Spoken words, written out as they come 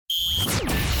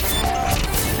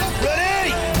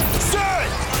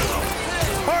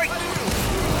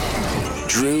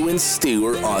Drew and Stu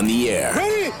are on the air.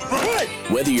 Ready? Right.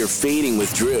 Whether you're fading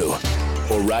with Drew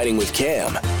or riding with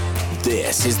Cam,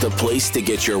 this is the place to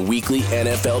get your weekly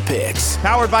NFL picks.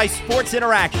 Powered by Sports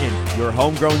Interaction, your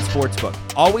homegrown sportsbook.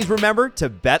 Always remember to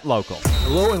bet local.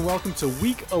 Hello and welcome to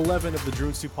Week 11 of the Drew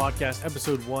and Stu Podcast,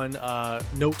 Episode 1.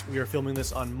 Note, we are filming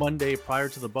this on Monday prior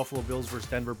to the Buffalo Bills versus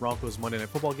Denver Broncos Monday Night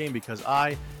Football game because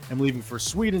I am leaving for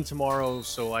Sweden tomorrow,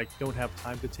 so I don't have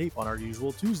time to tape on our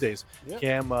usual Tuesdays. Yep.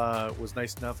 Cam was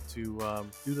nice enough to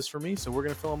do this for me, so we're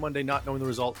going to film on Monday not knowing the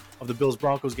result of the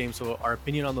Bills-Broncos game, so our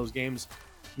opinion on those games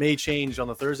may change on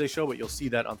the Thursday show, but you'll see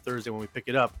that on Thursday when we pick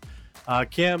it up.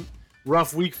 Cam,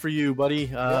 rough week for you, buddy.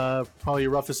 Probably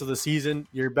your roughest of the season.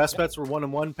 Your best bets were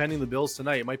 1-1 pending the Bills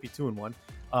tonight. It might be 2-1,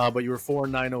 but you were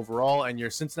 4-9 overall, and your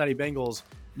Cincinnati Bengals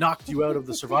knocked you out of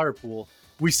the survivor pool.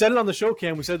 We said it on the show,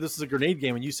 Cam. We said this is a grenade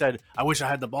game, and you said, I wish I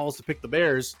had the balls to pick the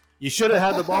Bears. You should have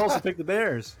had the balls to pick the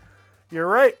Bears. You're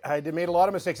right. I made a lot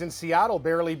of mistakes. And Seattle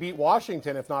barely beat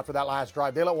Washington, if not for that last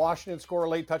drive. They let Washington score a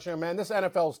late touchdown. Man, this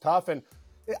NFL's tough, and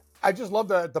I just love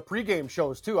the pregame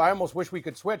shows too. I almost wish we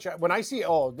could switch. When I see,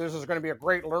 this is going to be a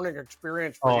great learning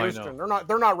experience for Houston.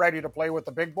 They're not ready to play with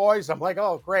the big boys. I'm like,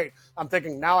 oh, great. I'm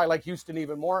thinking now I like Houston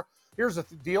even more. Here's the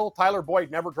deal. Tyler Boyd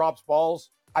never drops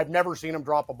balls. I've never seen him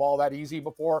drop a ball that easy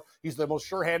before. He's the most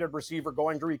sure-handed receiver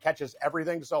going through. He catches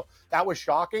everything. So that was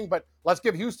shocking. But let's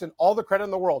give Houston all the credit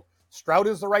in the world. Stroud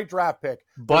is the right draft pick.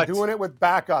 But they're doing it with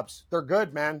backups. They're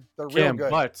good, man. They're real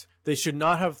good. But they should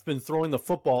not have been throwing the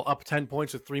football up 10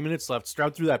 points with 3 minutes left.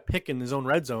 Stroud threw that pick in his own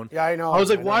red zone. Yeah, I know. I was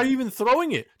like, why are you even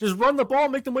throwing it? Just run the ball,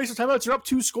 make them waste their timeouts. You're up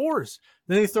 2 scores.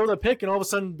 Then they throw the pick, and all of a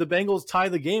sudden the Bengals tie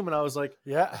the game. And I was like,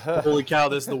 holy cow,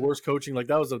 this is the worst coaching. Like,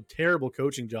 that was a terrible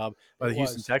coaching job by the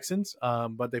Houston Texans.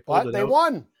 But they pulled it out. They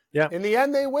won. Yeah. In the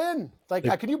end, they win. Like,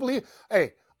 can you believe?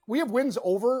 Hey, we have wins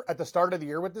over at the start of the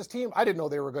year with this team. I didn't know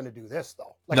they were going to do this,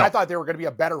 though. Like, no. I thought they were going to be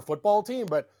a better football team,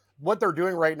 but what they're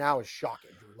doing right now is shocking,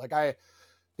 Drew. Like,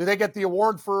 do they get the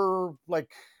award for, like,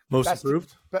 most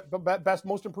improved? Best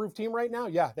most improved team right now?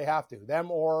 Yeah, they have to.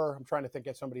 Them or, I'm trying to think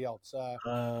of somebody else. I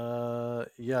don't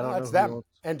know. That's them.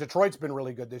 And Detroit's been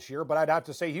really good this year, but I'd have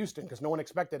to say Houston because no one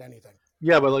expected anything.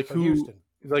 Yeah, but, like, Houston.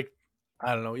 Like,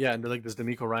 I don't know. Yeah, and like, does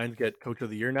DeMeco Ryans get Coach of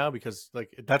the Year now? Because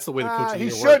like that's the way the Coach of the Year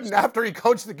works. He shouldn't after he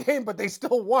coached the game, but they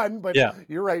still won. But yeah,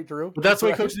 you're right, Drew. But that's the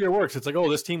way Coach of the Year works. It's like,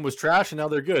 oh, this team was trash, and now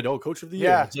they're good. Oh, Coach of the Year.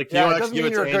 Yeah, it's like you don't actually give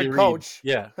it to Andy Reid. Coach.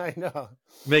 Yeah, I know.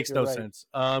 Makes no sense.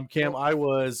 Cam, I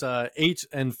was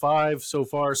 8-5 so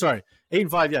far. Sorry,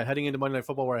 8-5. Yeah, heading into Monday Night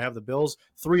Football where I have the Bills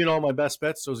 3 in all my best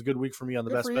bets. So it was a good week for me on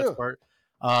the best bets part.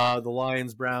 The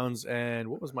Lions, Browns, and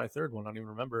what was my third one? I don't even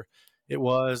remember. It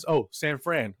was, San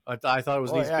Fran. I thought it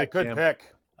was an easy pick. Good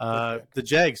pick. The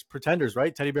Jags, pretenders,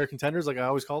 right? Teddy bear contenders, like I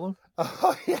always call them.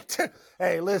 Oh, yeah.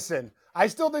 Hey, listen, I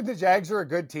still think the Jags are a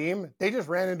good team. They just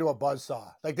ran into a buzzsaw.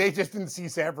 Like, they just didn't see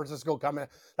San Francisco coming.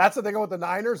 That's the thing about the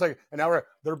Niners. Like, and now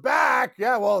they're back.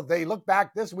 Yeah, well, they look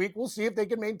back this week. We'll see if they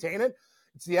can maintain it.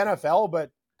 It's the NFL,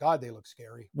 but God, they look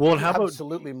scary. Well, and how about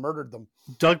absolutely murdered them?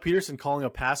 Doug Peterson calling a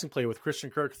passing play with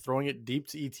Christian Kirk, throwing it deep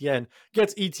to ETN,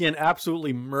 gets ETN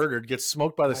absolutely murdered, gets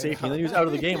smoked by the safety, and then he was out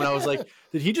of the game. And I was like,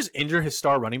 did he just injure his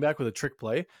star running back with a trick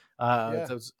play? And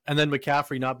then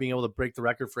McCaffrey not being able to break the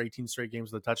record for 18 straight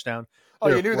games with a touchdown. Oh,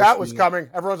 you knew that was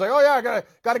coming. Everyone's like, oh yeah, I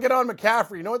gotta get on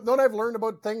McCaffrey. You know what I've learned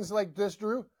about things like this,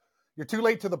 Drew? You're too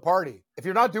late to the party. If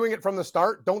you're not doing it from the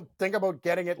start, don't think about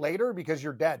getting it later because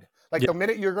you're dead. Like the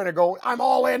minute you're going to go, I'm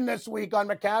all in this week on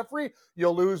McCaffrey,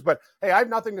 you'll lose. But hey, I have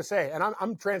nothing to say. And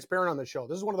I'm transparent on the show.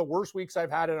 This is one of the worst weeks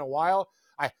I've had in a while.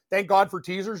 I thank God for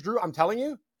teasers, Drew. I'm telling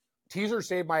you, teasers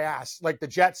saved my ass. Like the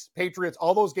Jets, Patriots,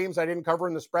 all those games I didn't cover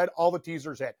in the spread, all the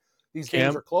teasers hit. These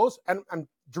games are close. And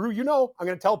Drew, I'm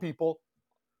going to tell people,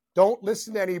 don't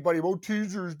listen to anybody. Oh,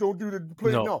 teasers, don't do the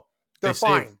play. No. They're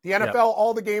fine. The NFL,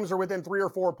 all the games are within 3 or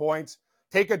 4 points.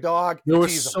 Take a dog. There were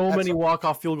so many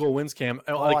walk-off field goal wins, Cam.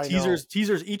 Like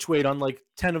teasers each weighed on like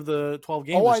 10 of the 12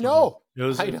 games. Oh, I know.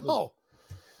 I know.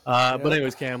 But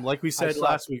anyways, Cam, like we said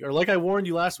last week, or like I warned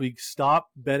you last week, stop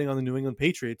betting on the New England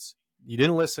Patriots. You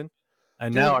didn't listen.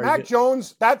 And now Mac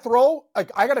Jones, that throw,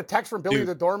 like I got a text from Billy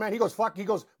the doorman. He goes, fuck. He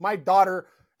goes, my daughter,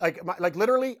 like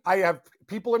literally, I have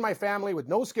people in my family with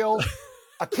no skills.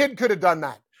 A kid could have done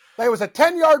that. Like, it was a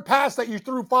 10-yard pass that you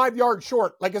threw 5 yards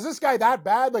short. Like, is this guy that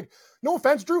bad? Like, no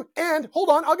offense, Drew. And hold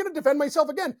on, I'm going to defend myself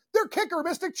again. Their kicker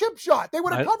missed a chip shot. They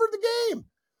would have covered the game.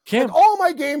 Cam, like all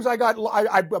my games, I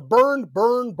burned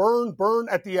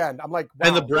at the end. I'm like, wow,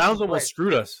 and the Browns almost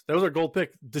screwed us. That was our gold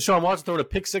pick. Deshaun Watson throwing a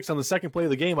pick six on the second play of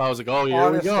the game. I was like, oh,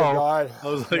 here we go. God. I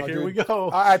was like, here we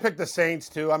go. I picked the Saints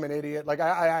too. I'm an idiot. Like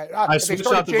if they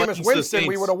started Jameis Winston,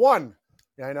 we would have won.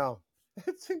 Yeah, I know.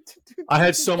 I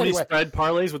had so many spread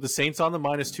parlays with the Saints on them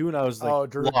 -2, and I was like,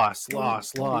 Drew, lost.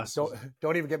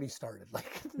 Don't even get me started. Like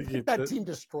that team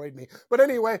destroyed me. But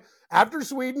anyway, after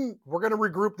Sweden, we're going to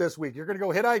regroup this week. You're going to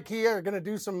go hit IKEA. You're going to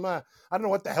do some, I don't know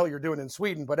what the hell you're doing in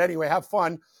Sweden, but anyway, have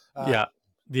fun.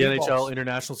 The NHL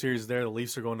International Series is there. The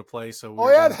Leafs are going to play. So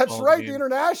that's right. The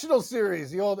International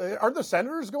Series. Aren't the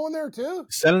Senators going there too?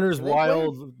 Senators,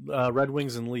 Wild, Red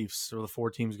Wings, and Leafs are the 4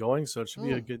 teams going. So it should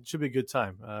be a good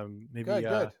time. Maybe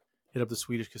good. Hit up the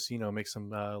Swedish casino, make some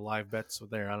live bets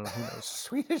there. I don't know. Who knows?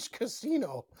 Swedish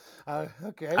casino.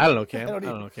 Okay. I don't know, Cam. I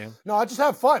don't know, Cam. No, I just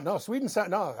have fun. No, Sweden.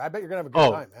 No, I bet you're gonna have a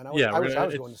good time, man. I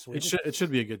was going to Sweden. It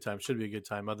should be a good time.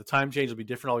 The time change will be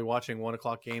different. I'll be watching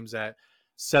 1:00 games at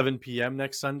 7 p.m.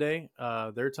 next Sunday,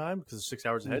 their time, because it's 6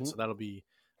 hours ahead. So that'll be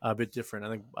a bit different. I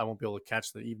think I won't be able to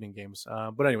catch the evening games.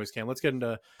 But anyways, Cam, let's get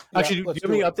into. Actually, do you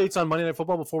have any updates on Monday Night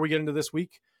Football before we get into this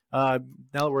week? Now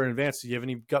that we're in advance, do you have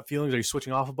any gut feelings? Are you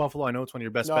switching off of Buffalo? I know it's one of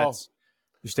your best bets.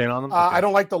 You're staying on them? Okay. I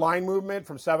don't like the line movement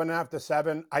from 7.5 to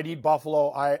 7. I need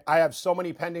Buffalo. I have so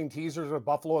many pending teasers with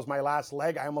Buffalo as my last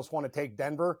leg. I almost want to take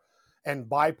Denver and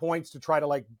buy points to try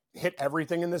to hit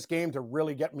everything in this game to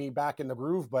really get me back in the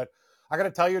groove. But I got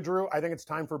to tell you, Drew, I think it's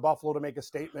time for Buffalo to make a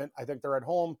statement. I think they're at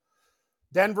home.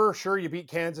 Denver, sure, you beat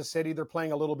Kansas City. They're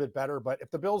playing a little bit better. But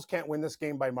if the Bills can't win this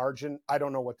game by margin, I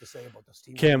don't know what to say about this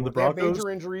team. Cam, the Broncos they have major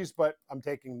injuries, but I'm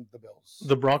taking the Bills.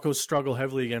 The Broncos struggle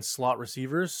heavily against slot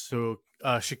receivers. So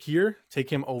Shakir, take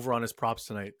him over on his props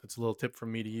tonight. That's a little tip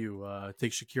from me to you.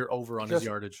 Take Shakir over on his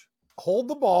yardage. Hold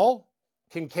the ball.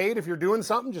 Kincaid, if you're doing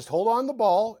something, just hold on the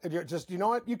ball. If you're you know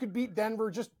what? You could beat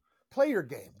Denver. Just play your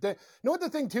game. You know what the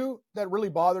thing, too, that really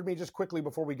bothered me just quickly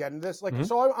before we get into this?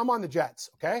 So I'm on the Jets,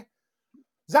 okay?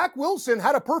 Zach Wilson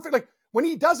had a perfect, when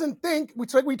he doesn't think,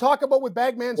 it's like we talk about with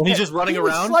Bagman's. When he's just running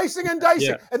around. Slicing and dicing.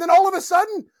 Yeah. And then all of a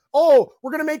sudden,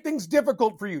 we're going to make things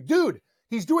difficult for you. Dude,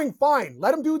 he's doing fine.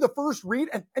 Let him do the first read.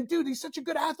 And dude, he's such a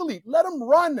good athlete. Let him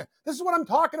run. This is what I'm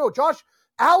talking about. Josh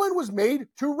Allen was made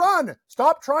to run.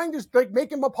 Stop trying to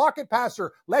make him a pocket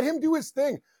passer. Let him do his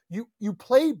thing. You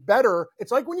play better.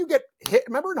 It's like when you get hit.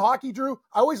 Remember in hockey, Drew?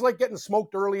 I always like getting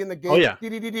smoked early in the game. Oh, yeah.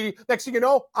 Next thing you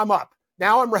know, I'm up.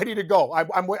 Now I'm ready to go.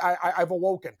 I've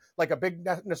awoken like a big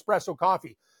Nespresso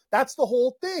coffee. That's the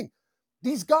whole thing.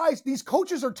 These guys, these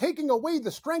coaches are taking away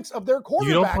the strengths of their quarterbacks.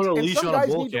 You don't put a leash on a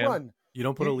bull, Cam. You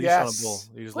don't put a leash on a bull.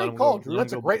 You just great call, Drew.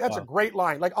 That's a great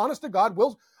line. Like, honest to God,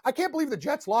 I can't believe the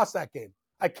Jets lost that game.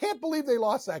 I can't believe they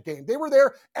lost that game. They were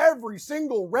there every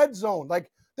single red zone. Like,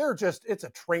 it's a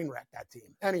train wreck, that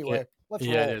team. Anyway, let's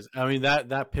roll. Yeah, it is. I mean,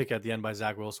 that pick at the end by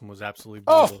Zach Wilson was absolutely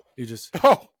brutal. He just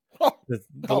the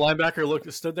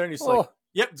linebacker stood there and he's like,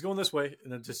 yep, it's going this way.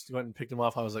 And then just went and picked him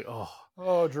off. I was like,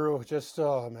 Drew,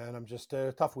 man, I'm just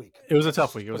a tough week. It was a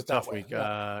tough week.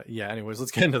 Anyways,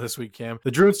 let's get into this week, Cam.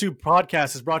 The Drew and Stu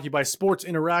podcast is brought to you by Sports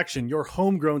Interaction, your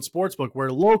homegrown sportsbook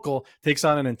where local takes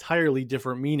on an entirely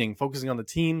different meaning, focusing on the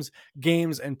teams,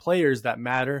 games, and players that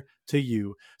matter to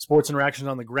you. Sports Interaction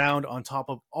on the ground on top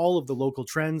of all of the local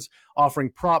trends,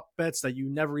 offering prop bets that you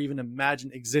never even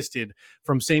imagined existed,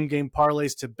 from same game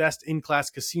parlays to best in-class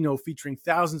casino featuring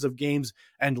thousands of games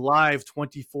and live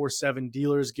 24/7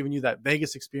 dealers, giving you that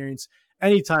Vegas experience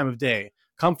any time of day.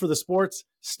 Come for the sports,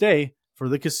 stay for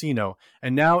the casino.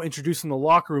 And now introducing the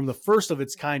Locker Room, the first of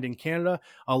its kind in Canada,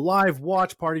 a live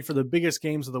watch party for the biggest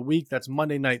games of the week. That's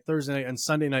Monday night, Thursday night, and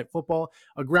Sunday night football.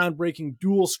 A groundbreaking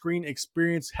dual screen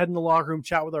experience. Head in the Locker Room,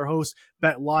 chat with our hosts,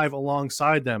 bet live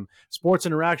alongside them. Sports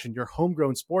Interaction, your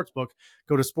homegrown sportsbook.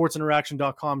 Go to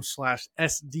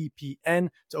sportsinteraction.com/SDPN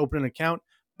to open an account.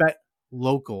 Bet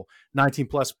local. 19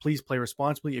 plus, please play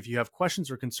responsibly. If you have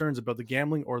questions or concerns about the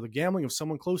gambling or the gambling of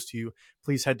someone close to you,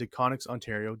 please head to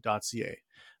connexontario.ca.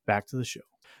 Back to the show.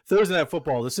 Thursday Night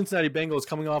Football. The Cincinnati Bengals,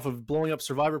 coming off of blowing up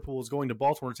survivor pools, going to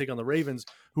Baltimore to take on the Ravens,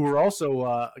 who were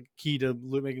also key to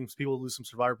making people lose some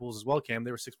survivor pools as well, Cam.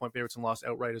 They were 6-point favorites and lost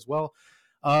outright as well.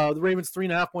 The Ravens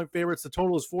 3.5-point favorites. The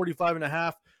total is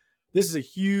 45.5. This is a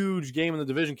huge game in the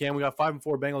division, Cam. We got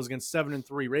 5-4 Bengals against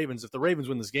 7-3 Ravens. If the Ravens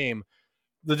win this game,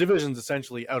 the division's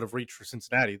essentially out of reach for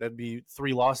Cincinnati. That'd be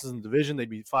 3 losses in the division. They'd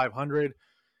be 500.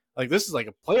 This is like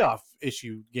a playoff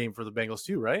issue game for the Bengals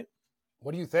too, right?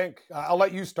 What do you think? I'll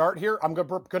let you start here. I'm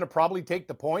going to probably take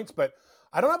the points, but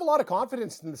I don't have a lot of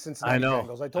confidence in the Cincinnati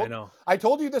Bengals. I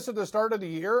told you this at the start of the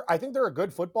year. I think they're a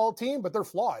good football team, but they're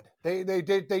flawed.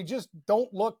 They just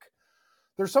don't look.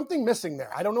 There's something missing there.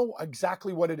 I don't know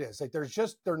exactly what it is. They're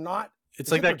not. It's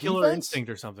like that killer instinct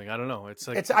or something. I don't know. I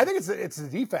think it's the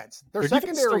defense. Their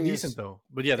secondary is decent though,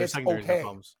 but yeah, their secondary okay.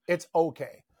 Problems. It's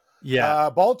okay. Yeah.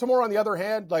 Baltimore, on the other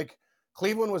hand,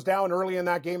 Cleveland was down early in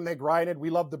that game and they grinded. We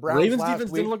loved the Browns. Ravens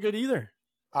defense didn't look good either.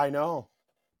 I know.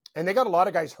 And they got a lot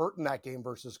of guys hurt in that game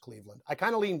versus Cleveland. I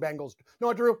kind of lean Bengals.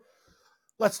 No, Drew,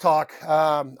 let's talk.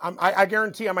 I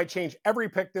guarantee I might change every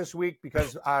pick this week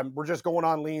because we're just going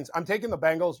on leans. I'm taking the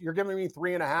Bengals. You're giving me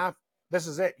 3.5. This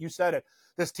is it. You said it.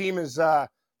 This team is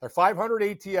they're 500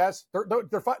 ATS. They're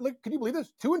can you believe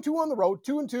this? 2-2 on the road,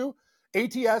 2-2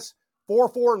 ATS,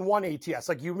 4-4-1 ATS.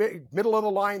 Like you middle of the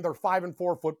line, they're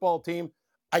 5-4 football team.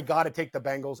 I got to take the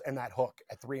Bengals and that hook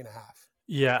at 3.5.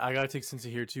 Yeah, I got to take Cincy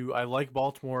here too. I like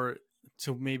Baltimore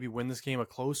to maybe win this game, a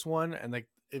close one. And like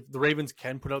if the Ravens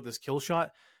can put out this kill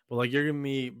shot, but like you're giving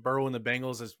me Burrow and the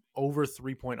Bengals as over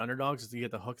 3-point underdogs to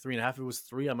get the hook 3.5. If it was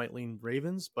 3, I might lean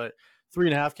Ravens, but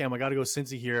 3.5, Cam, I got to go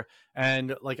Cincy here.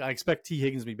 And like I expect T.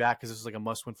 Higgins to be back because this is like a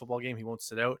must-win football game. He won't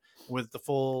sit out with the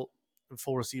full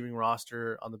receiving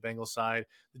roster on the Bengals side.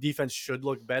 The defense should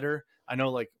look better. I know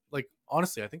like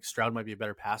honestly, I think Stroud might be a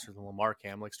better passer than Lamar,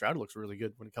 Cam. Like Stroud looks really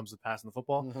good when it comes to passing the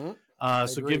football. Mm-hmm.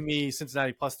 So give me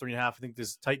Cincinnati plus 3.5. I think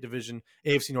this tight division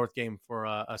AFC North game for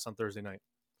us on Thursday night.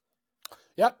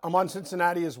 Yep, I'm on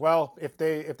Cincinnati as well. If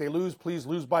they lose, please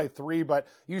lose by 3. But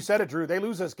you said it, Drew. They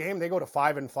lose this game, they go to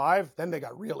 5-5. Then they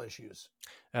got real issues.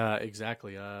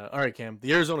 Exactly. All right, Cam.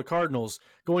 The Arizona Cardinals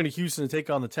going to Houston to take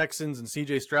on the Texans and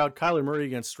CJ Stroud. Kyler Murray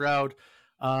against Stroud.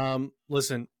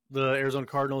 Listen, the Arizona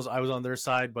Cardinals, I was on their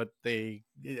side, but they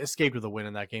escaped with a win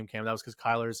in that game, Cam. That was because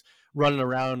Kyler's running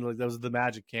around. Like that was the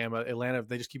magic, Cam. Atlanta, if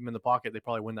they just keep him in the pocket, they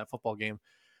probably win that football game.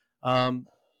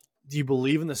 Do you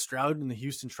believe in the Stroud and the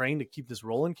Houston train to keep this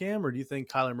rolling, Cam? Or do you think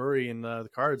Kyler Murray and the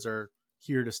Cards are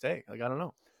here to stay? Like, I don't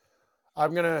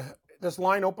know. This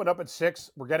line opened up at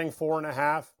 6. We're getting 4.5.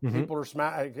 Mm-hmm. People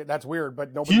are that's weird,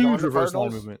 but nobody's huge on the reverse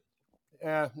Cardinals. line movement.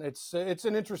 Yeah, it's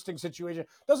an interesting situation.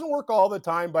 Doesn't work all the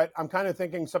time, but I'm kind of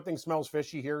thinking something smells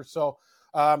fishy here. So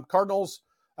Cardinals,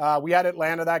 we had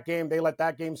Atlanta that game. They let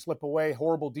that game slip away.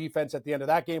 Horrible defense at the end of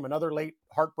that game. Another late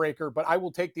heartbreaker, but I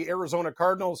will take the Arizona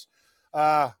Cardinals.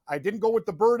 I didn't go with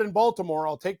the bird in Baltimore.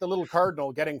 I'll take the little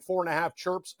Cardinal getting 4.5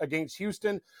 chirps against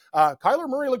Houston. Kyler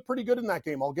Murray looked pretty good in that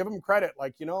game. I'll give him credit.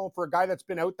 Like, for a guy that's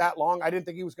been out that long, I didn't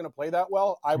think he was going to play that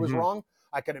well. I was wrong.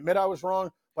 I can admit I was wrong,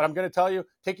 but I'm going to tell you,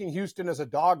 taking Houston as a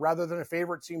dog rather than a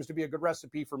favorite seems to be a good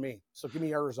recipe for me. So give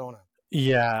me Arizona.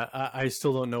 Yeah, I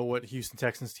still don't know what Houston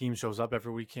Texans team shows up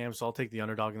every week, Cam, so I'll take the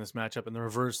underdog in this matchup. And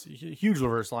the huge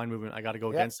reverse line movement, I got to go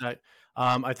against that.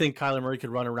 I think Kyler Murray could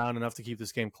run around enough to keep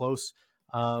this game close.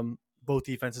 Both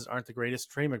defenses aren't the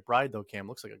greatest. Trey McBride, though, Cam,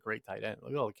 looks like a great tight end.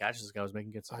 Look at all the catches this guy was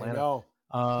making against Atlanta. I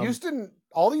know. Houston,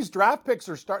 all these draft picks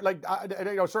are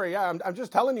I'm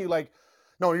just telling you, like,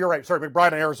 no, you're right. Sorry, McBride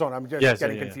and Arizona. I'm just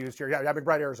getting confused here. Yeah,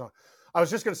 McBride, Arizona. I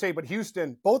was just going to say, but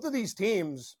Houston, both of these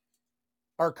teams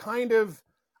are kind of,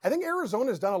 I think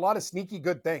Arizona's done a lot of sneaky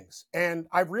good things. And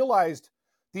I've realized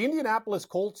the Indianapolis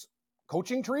Colts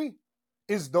coaching tree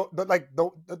is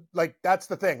that's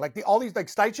the thing. Like all these, like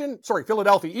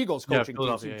Philadelphia Eagles coaching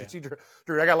team.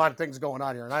 Drew, I got a lot of things going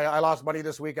on here. And I lost money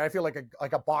this week. I feel like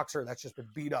a boxer that's just been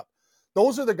beat up.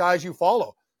 Those are the guys you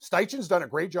follow. Steichen's done a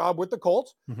great job with the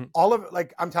Colts. Mm-hmm. All of it,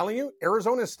 like I'm telling you,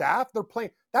 Arizona's staff, they're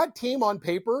playing. That team on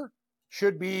paper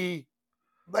should be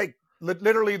like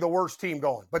literally the worst team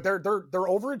going, but they're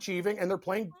overachieving and they're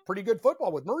playing pretty good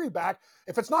football with Murray back.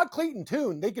 If it's not Clayton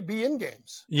Tune, they could be in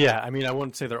games. Yeah, I mean, I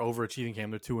wouldn't say they're overachieving, Cam.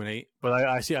 They're 2-8, but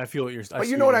I feel what you're. But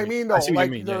you know what I mean, though. I see what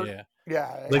you mean.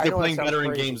 Yeah. Like they're playing better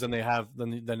in games than they have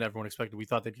than everyone expected. We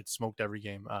thought they'd get smoked every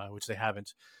game, which they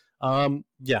haven't. I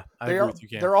agree with you,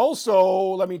 Cam. They're also,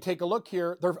 let me take a look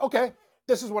here. They're okay.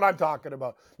 This is what I'm talking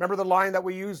about. Remember the line that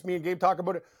we used, me and Gabe talk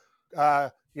about it.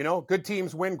 Good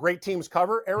teams win, great teams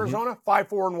cover. Arizona,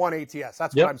 5-4-1 ATS.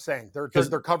 That's what I'm saying. They're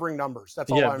covering numbers.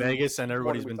 That's all. Vegas and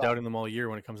everybody's been doubting them all year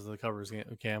when it comes to the covers,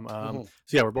 Cam. So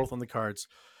yeah, we're both on the Cards.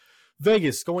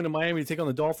 Vegas going to Miami to take on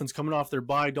the Dolphins, coming off their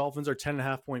bye. Dolphins are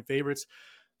 10.5-point favorites.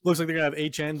 Looks like they're going to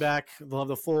have HN back. They'll have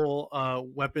the full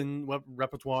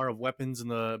repertoire of weapons in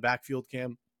the backfield,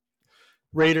 Cam.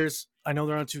 Raiders, I know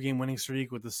they're on a 2-game winning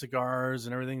streak with the cigars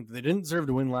and everything. They didn't deserve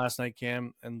to win last night,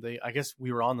 Cam, and I guess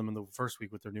we were on them in the first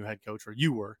week with their new head coach, or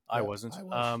you were. I wasn't.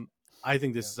 I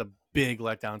think this is a big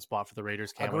letdown spot for the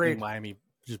Raiders, Cam. Agreed. I think Miami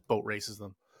just boat races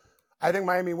them. I think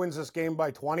Miami wins this game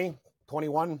by 20.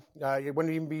 21. You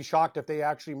wouldn't even be shocked if they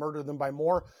actually murdered them by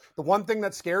more. The one thing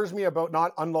that scares me about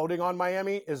not unloading on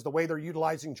Miami is the way they're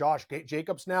utilizing Josh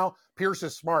Jacobs now. Pierce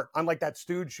is smart, unlike that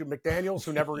stooge McDaniels,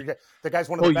 who never. The guy's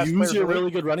one of the best players. You use your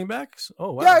really good running backs.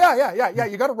 Oh wow. Yeah.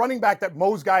 You got a running back that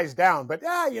mows guys down, but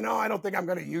I don't think I'm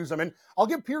going to use him. And I'll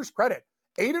give Pierce credit.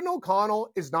 Aiden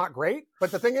O'Connell is not great,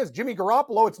 but the thing is, Jimmy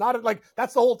Garoppolo. It's not like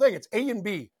that's the whole thing. It's A and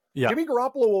B. Yeah. Jimmy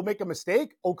Garoppolo will make a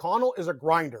mistake. O'Connell is a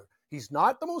grinder. He's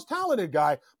not the most talented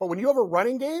guy, but when you have a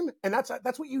running game, and that's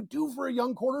what you do for a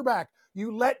young quarterback,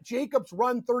 you let Jacobs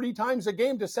run 30 times a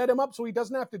game to set him up so he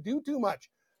doesn't have to do too much.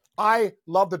 I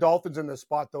love the Dolphins in this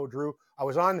spot, though, Drew. I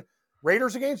was on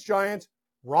Raiders against Giants,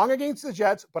 wrong against the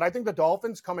Jets, but I think the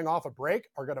Dolphins coming off a break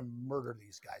are going to murder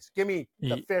these guys. Give me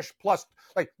the fish plus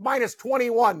minus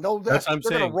 21. They're going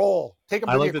to roll. Take them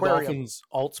to the aquarium. I like the Dolphins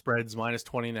alt spreads minus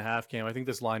 20.5, Cam. I think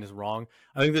this line is wrong.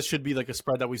 I think this should be like a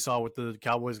spread that we saw with the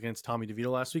Cowboys against Tommy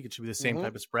DeVito last week. It should be the same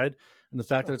type of spread. And the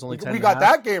fact that it's only 10. We got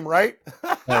that game right.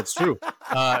 That's true.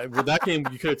 With that game,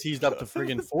 you could have teased up to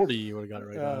friggin' 40. You would have got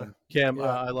it right. Cam,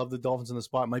 I love the Dolphins in the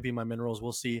spot. Might be my minerals.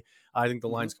 We'll see. I think the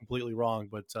line's completely wrong,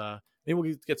 but maybe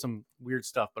we'll get some weird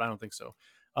stuff, but I don't think so.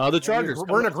 The Chargers.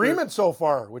 We're in agreement so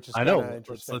far, which is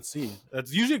interesting. Let's see.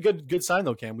 That's usually a good sign,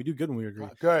 though, Cam. We do good when we agree.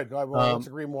 Good. Let's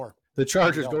agree more. The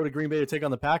Chargers go to Green Bay to take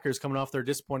on the Packers, coming off their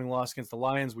disappointing loss against the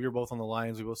Lions. We were both on the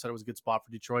Lions. We both said it was a good spot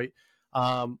for Detroit.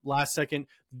 Last second,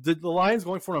 the Lions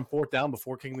going for it on fourth down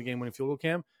before kicking the game-winning field goal,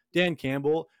 Cam. Dan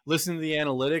Campbell, listening to the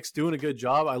analytics, doing a good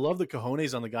job. I love the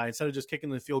cojones on the guy. Instead of just kicking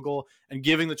the field goal and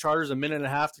giving the Chargers a minute and a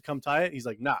half to come tie it, he's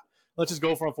like, nah, let's just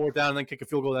go for a fourth down and then kick a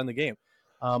field goal to end the game.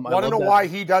 Want to know why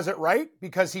he does it right?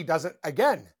 Because he doesn't,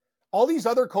 again, all these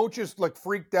other coaches look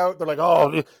freaked out. They're like,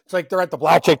 oh, it's like they're at the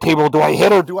blackjack table. Do I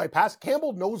hit or do I pass?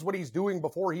 Campbell knows what he's doing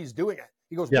before he's doing it.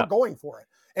 He goes, we're going for it.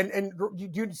 And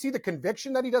you see the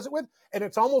conviction that he does it with? And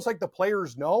it's almost like the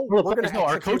players know.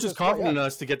 Our coach is confident in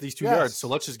us to get these 2 yards, so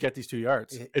let's just get these 2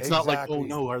 yards. It's not like, oh,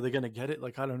 no, are they going to get it?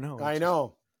 Like, I don't know. I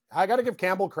know. I got to give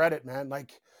Campbell credit, man.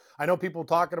 Like, I know people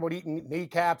talking about eating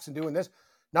kneecaps and doing this.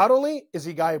 Not only is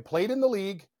he a guy who played in the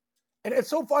league, and it's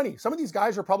so funny. Some of these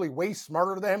guys are probably way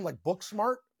smarter than him, like book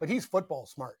smart, but he's football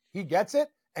smart. He gets it,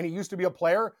 and he used to be a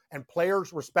player, and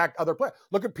players respect other players.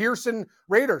 Look at Pearson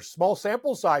Raiders, small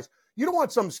sample size. You don't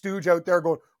want some stooge out there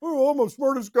going, oh, I'm the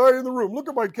smartest guy in the room. Look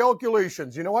at my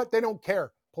calculations. You know what? They don't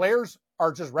care. Players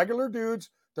are just regular dudes.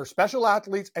 They're special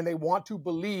athletes, and they want to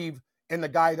believe in the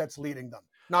guy that's leading them,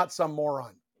 not some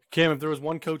moron. Cam, if there was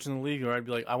one coach in the league where I'd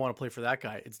be like, I want to play for that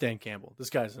guy, it's Dan Campbell. This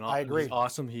guy's I agree. He's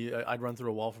awesome. I'd run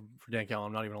through a wall for Dan Campbell.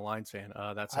 I'm not even a Lions fan.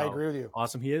 That's how I agree with you.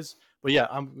 Awesome he is. But yeah,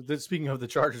 speaking of the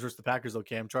Chargers versus the Packers, though,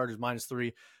 Cam, Chargers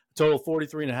 -3, total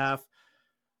 43.5.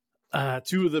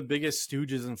 Two of the biggest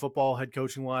stooges in football, head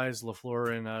coaching wise,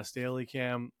 LaFleur and Staley.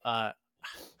 Cam,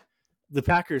 the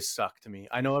Packers suck to me.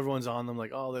 I know everyone's on them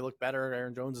like, oh, they look better.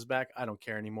 Aaron Jones is back. I don't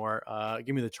care anymore.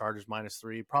 Give me the Chargers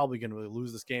 -3. Probably going to really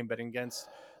lose this game betting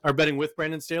with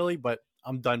Brandon Staley, but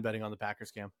I'm done betting on the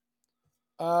Packers, Cam.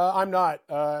 I'm not.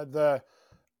 I'm going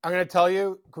to tell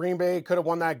you, Green Bay could have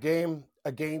won that game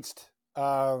against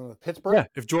Pittsburgh. Yeah,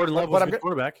 if Jordan Love was a good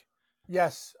quarterback.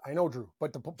 Yes, I know, Drew.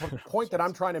 But the point that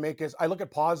I'm trying to make is I look at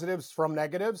positives from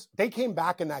negatives. They came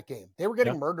back in that game. They were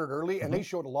getting murdered early, and they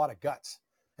showed a lot of guts.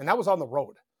 And that was on the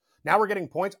road. Now we're getting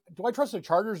points. Do I trust the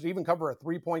Chargers to even cover a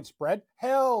 3-point spread?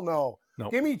 Hell no.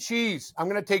 Give me cheese. I'm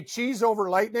going to take cheese over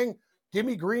Lightning. Give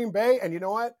me Green Bay. And you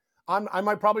know what? I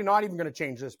might probably not even going to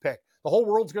change this pick. The whole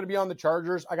world's going to be on the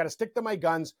Chargers. I got to stick to my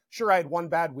guns. Sure, I had one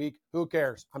bad week. Who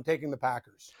cares? I'm taking the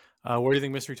Packers. Where do you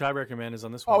think Mystery Tiebreaker Man is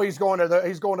on this one? Oh, he's going to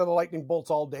the Lightning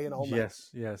Bolts all day and all night.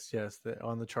 Yes.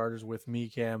 On the Chargers with me,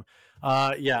 Cam.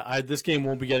 This game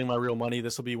won't be getting my real money.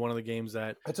 This will be one of the games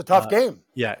that it's a tough game.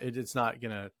 Yeah, it's not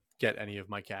gonna get any of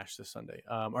my cash this Sunday.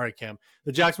 All right, Cam.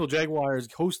 The Jacksonville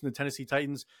Jaguars hosting the Tennessee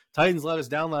Titans. Titans let us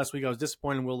down last week. I was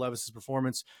disappointed in Will Levis's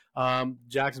performance.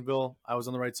 Jacksonville, I was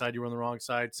on the right side. You were on the wrong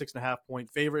side. 6.5-point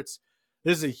favorites.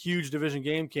 This is a huge division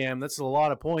game, Cam. That's a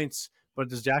lot of points. But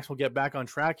does Jacksonville get back on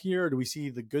track here, or do we see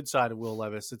the good side of Will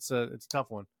Levis? It's a tough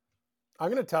one.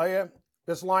 I'm going to tell you,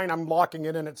 this line, I'm locking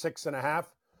it in at 6.5. Do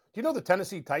you know the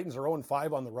Tennessee Titans are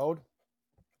 0-5 on the road?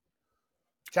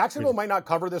 Jacksonville might not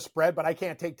cover this spread, but I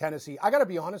can't take Tennessee. I got to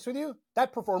be honest with you.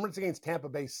 That performance against Tampa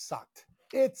Bay sucked.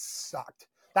 It sucked.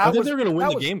 I think they were going to win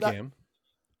the game, Cam.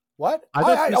 What? A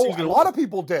lot of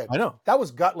people did. I know. That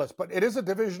was gutless, but it is a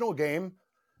divisional game.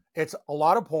 It's a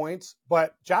lot of points,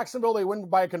 but Jacksonville, they win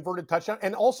by a converted touchdown.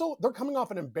 And also, they're coming off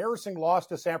an embarrassing loss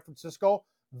to San Francisco.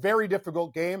 Very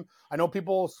difficult game. I know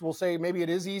people will say maybe it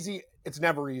is easy. It's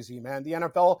never easy, man. The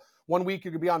NFL, one week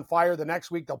you could be on fire. The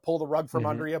next week, they'll pull the rug from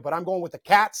under you. But I'm going with the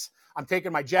Cats. I'm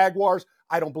taking my Jaguars.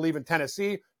 I don't believe in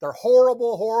Tennessee. They're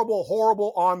horrible, horrible,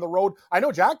 horrible on the road. I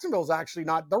know Jacksonville's actually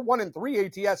not. They're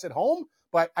 1-3 ATS at home,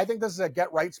 but I think this is a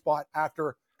get-right spot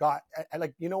after – God,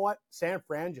 you know what? San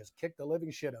Fran just kicked the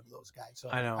living shit out of those guys. So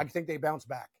I know. I think they bounce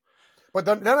back. But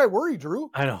then I worry,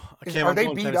 Drew. I know. Are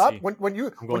they beat up when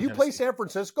you play San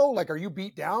Francisco? Like, are you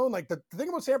beat down? Like the thing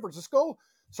about San Francisco,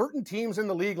 certain teams in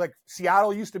the league, like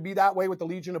Seattle used to be that way with the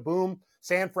Legion of Boom.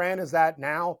 San Fran is that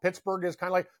now. Pittsburgh is kind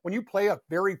of like when you play a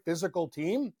very physical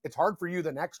team, it's hard for you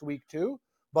the next week too.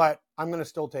 But I'm going to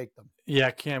still take them. Yeah,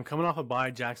 Cam, coming off a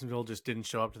bye, Jacksonville just didn't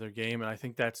show up to their game, and I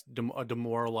think that's a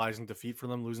demoralizing defeat for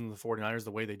them, losing to the 49ers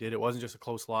the way they did. It wasn't just a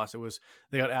close loss. It was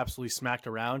they got absolutely smacked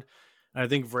around. And I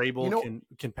think Vrabel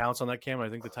can pounce on that, Cam. I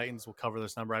think the Titans will cover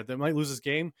this number. They might lose this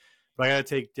game, but I got to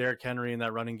take Derrick Henry in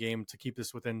that running game to keep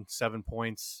this within 7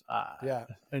 points.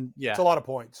 It's a lot of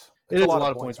points. It's a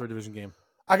lot of points for a division game.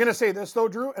 I'm going to say this, though,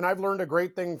 Drew, and I've learned a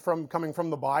great thing from coming from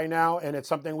the bye now, and it's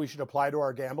something we should apply to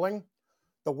our gambling.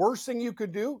 The worst thing you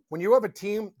could do when you have a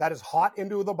team that is hot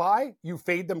into the bye, you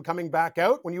fade them coming back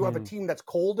out. When you have a team that's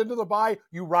cold into the bye,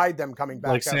 you ride them coming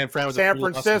back out. San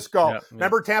Francisco. Yeah.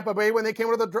 Remember Tampa Bay when they came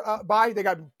out of the bye? They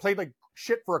got played like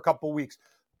shit for a couple weeks.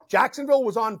 Jacksonville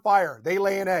was on fire. They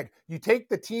lay an egg. You take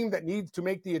the team that needs to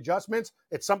make the adjustments.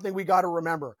 It's something we got to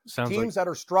remember. Teams that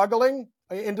are struggling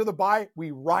into the bye, we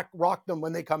rock them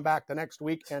when they come back the next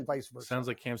week and vice versa. Sounds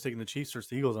like Cam's taking the Chiefs versus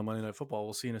the Eagles on Monday Night Football.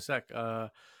 We'll see in a sec.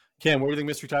 Cam, what do you think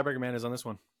Mystery Tiebreaker Man is on this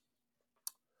one?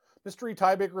 Mystery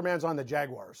Tiebreaker Man's on the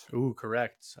Jaguars. Ooh,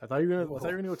 correct. I thought you were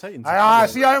going to go Titans. I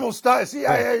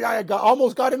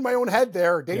almost got in my own head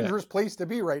there. Dangerous place to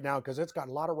be right now because it's got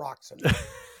a lot of rocks in it.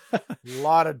 A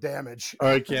lot of damage. All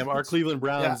right, Cam. Our Cleveland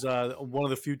Browns, one of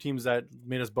the few teams that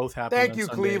made us both happy. Thank you,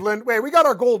 Sunday. Cleveland. Wait, we got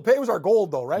our gold. It was our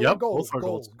gold, though, right? Yep, gold.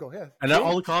 Go ahead. And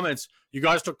all the comments, you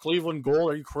guys took Cleveland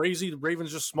gold. Are you crazy? The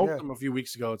Ravens just smoked them a few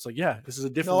weeks ago. It's like, this is a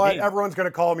different game. Everyone's going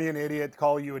to call me an idiot,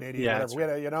 call you an idiot. Yeah,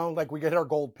 whatever. We get our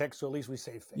gold pick, so at least we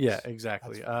save things. Yeah,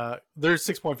 exactly. They're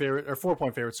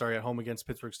 4-point favorites, at home against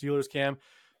Pittsburgh Steelers, Cam.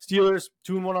 Steelers,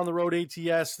 2-1 on the road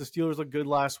ATS. The Steelers looked good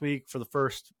last week for the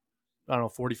first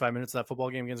 45 minutes of that football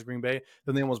game against Green Bay.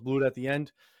 Then they almost blew it at the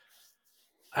end.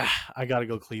 I got to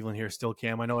go Cleveland here still,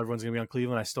 Cam. I know everyone's going to be on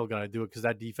Cleveland. I still got to do it because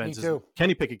that defense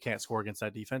Kenny Pickett can't score against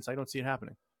that defense. I don't see it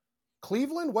happening.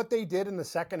 Cleveland, what they did in the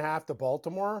second half to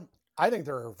Baltimore, I think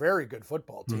they're a very good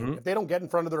football team. Mm-hmm. If they don't get in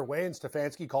front of their way and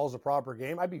Stefanski calls a proper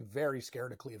game, I'd be very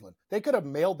scared of Cleveland. They could have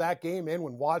mailed that game in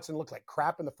when Watson looked like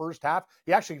crap in the first half.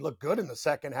 He actually looked good in the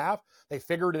second half. They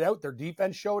figured it out. Their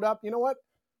defense showed up. You know what?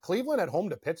 Cleveland at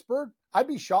home to Pittsburgh, I'd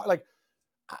be shocked.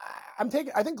 I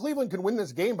think Cleveland can win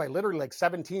this game by literally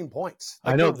 17 points.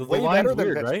 I know the line's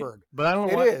weird, right? But I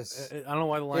don't know I don't know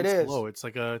why the line's low. It's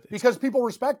because people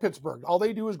respect Pittsburgh. All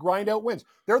they do is grind out wins.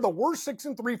 They're the worst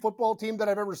 6-3 football team that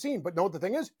I've ever seen. But no, the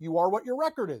thing is, you are what your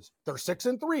record is. They're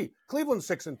 6-3. Cleveland's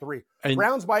 6-3.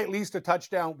 Browns by at least a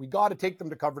touchdown. We got to take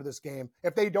them to cover this game.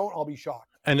 If they don't, I'll be shocked.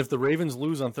 And if the Ravens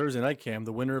lose on Thursday night, Cam,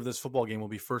 the winner of this football game will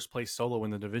be first place solo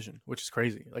in the division, which is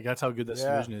crazy. That's how good this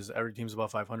division is. Every team's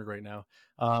above 500 right now.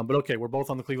 But okay, we're both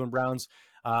on the Cleveland Browns.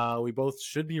 We both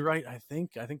should be right. I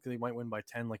think they might win by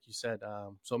 10, like you said.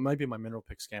 So it might be my mineral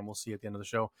pick scam. We'll see at the end of the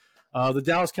show. The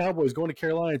Dallas Cowboys going to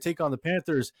Carolina to take on the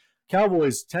Panthers.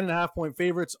 Cowboys 10.5-point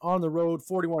favorites on the road.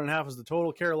 41.5 is the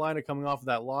total. Carolina coming off of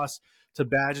that loss to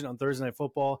Badgett on Thursday Night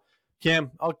Football.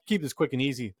 Cam, I'll keep this quick and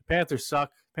easy. The Panthers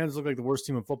suck. Panthers look like the worst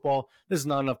team in football. This is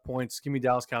not enough points. Give me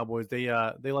Dallas Cowboys. They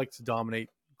like to dominate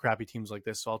crappy teams like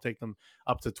this, so I'll take them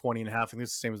up to 20.5. I think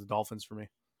it's the same as the Dolphins for me.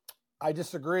 I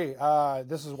disagree.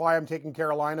 This is why I'm taking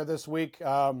Carolina this week.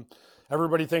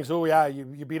 Everybody thinks,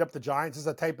 you beat up the Giants.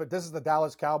 This is the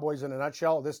Dallas Cowboys in a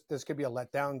nutshell. This could be a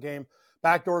letdown game.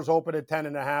 Back doors open at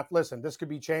 10.5. Listen, this could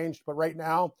be changed, but right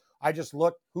now, I just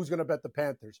look, who's going to bet the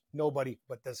Panthers? Nobody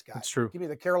but this guy. It's true. Give me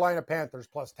the Carolina Panthers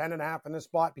plus 10.5 in this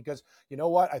spot because you know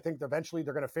what? I think eventually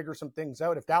they're going to figure some things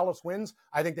out. If Dallas wins,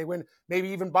 I think they win maybe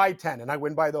even by 10, and I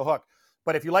win by the hook.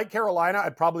 But if you like Carolina,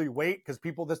 I'd probably wait because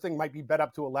this thing might be bet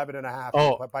up to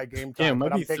 11.5 by game time. Yeah, it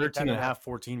might be 13.5,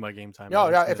 14 by game time.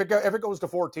 Yeah. If it goes to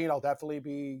 14, I'll definitely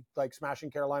be smashing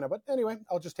Carolina. But anyway,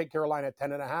 I'll just take Carolina at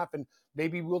 10.5, and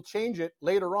maybe we'll change it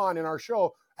later on in our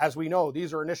show. As we know,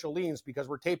 these are initial leans because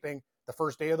we're taping the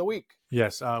first day of the week.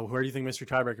 Yes. Where do you think Mr.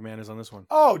 Tiebreaker Man is on this one?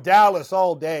 Oh, Dallas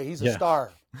all day. He's a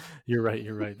star. You're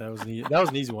right. That was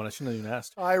an easy one. I shouldn't have even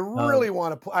asked. I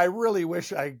really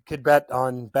wish I could bet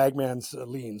on Bagman's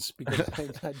leans because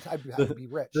I'd be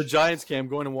rich. The Giants, Cam,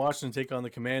 going to Washington take on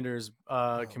the Commanders.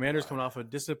 Commanders coming off a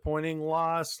disappointing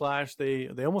loss. They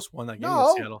almost won that game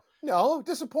in Seattle. No,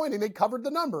 disappointing. They covered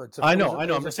the number. I know.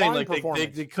 I'm just saying they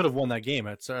could have won that game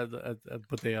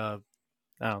but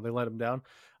they let him down.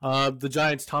 The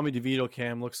Giants, Tommy DeVito,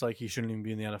 Cam, looks like he shouldn't even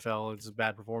be in the NFL. It's a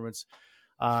bad performance.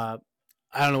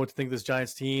 I don't know what to think of this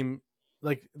Giants team.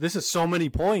 This is so many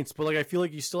points, but I feel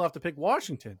like you still have to pick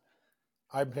Washington.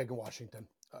 I'm picking Washington.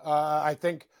 I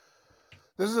think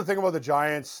this is the thing about the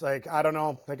Giants. I don't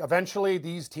know. Eventually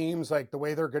these teams, the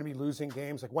way they're going to be losing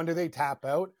games, when do they tap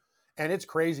out? And it's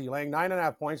crazy. Laying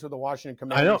 9.5 points with the Washington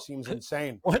Commanders seems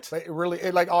insane. What?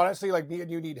 But honestly, like, me and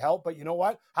you need help. But you know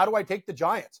what? How do I take the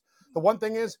Giants? The one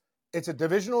thing is, it's a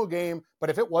divisional game. But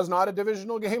if it was not a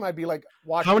divisional game, I'd be like,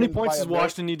 Washington. How many points does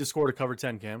Washington need to score to cover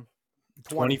 10, Cam?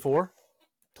 24?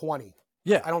 20.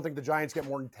 Yeah. I don't think the Giants get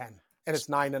more than 10. And it's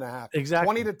 9.5. Exactly.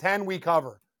 20 to 10, we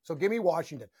cover. So give me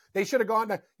Washington. They should have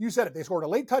gone. You said it. They scored a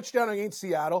late touchdown against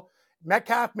Seattle.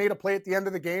 Metcalf made a play at the end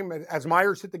of the game as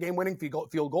Myers hit the game-winning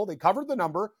field goal. They covered the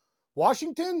number.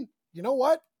 Washington, you know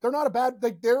what? They're not a bad.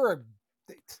 Like, they're a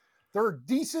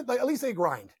decent. Like, at least they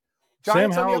grind.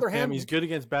 Giants, Sam Howell, on the other hand, he's good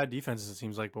against bad defenses, it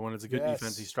seems like, but when it's a good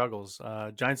defense, he struggles.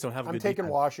 Giants don't have a good defense. I'm taking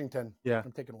Washington. Yeah.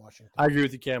 I'm taking Washington. I agree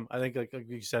with you, Cam. I think, like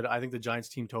you said, I think the Giants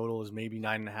team total is maybe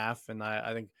 9.5, and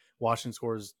I think Washington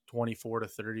scores 24 to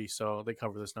 30, so they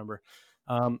cover this number.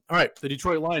 All right, the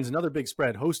Detroit Lions, another big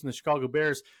spread, hosting the Chicago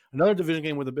Bears, another division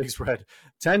game with a big spread.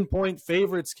 10-point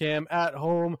favorites, Cam, at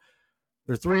home.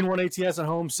 They're 3-1 ATS at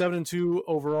home, 7-2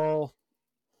 overall.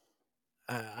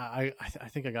 I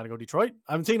think I got to go Detroit.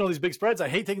 I'm taking all these big spreads. I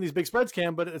hate taking these big spreads,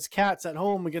 Cam, but it's Cats at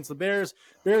home against the Bears.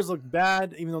 Bears look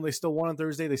bad, even though they still won on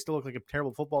Thursday. They still look like a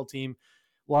terrible football team.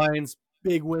 Lions,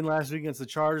 big win last week against the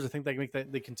Chargers. I think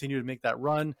they continue to make that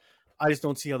run. I just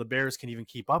don't see how the Bears can even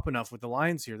keep up enough with the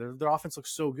Lions here. Their offense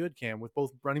looks so good, Cam, with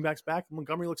both running backs back.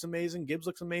 Montgomery looks amazing. Gibbs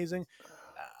looks amazing.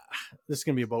 This is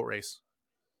going to be a boat race.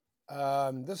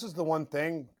 This is the one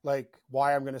thing, like,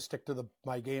 why I'm going to stick to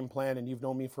my game plan, and you've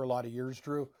known me for a lot of years,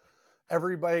 Drew.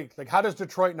 Everybody, like, how does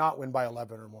Detroit not win by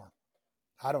 11 or more?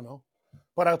 I don't know.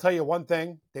 But I'll tell you one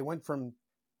thing. They went from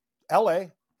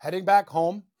L.A., heading back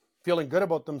home, feeling good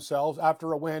about themselves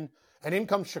after a win, and in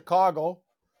comes Chicago,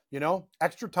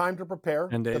 extra time to prepare,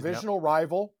 divisional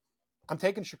rival. I'm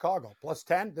taking Chicago. Plus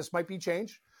 10. This might be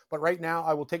changed, but right now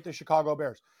I will take the Chicago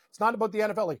Bears. It's not about the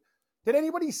NFL. Like, did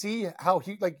anybody see how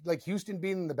like Houston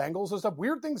beating the Bengals and stuff?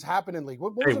 Weird things happen in league.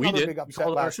 What was another big upset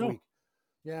last week?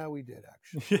 Yeah, we did,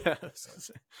 actually. Yeah.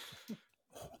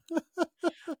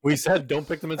 We said don't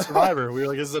pick them in Survivor. We were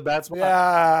like, this is a bad spot. Yeah,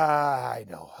 I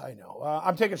know.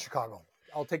 I'm taking Chicago.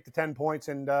 I'll take the 10 points.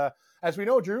 And as we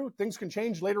know, Drew, things can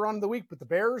change later on in the week. But the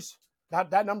Bears,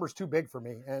 that number's too big for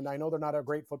me. And I know they're not a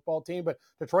great football team, but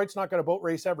Detroit's not going to boat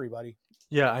race everybody.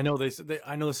 Yeah, I know.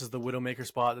 I know this is the Widowmaker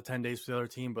spot, the 10 days for the other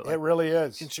team, but it really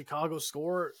is. Can Chicago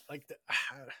score?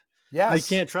 Yes. I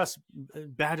can't trust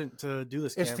Badgett to do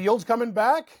this. Is Fields coming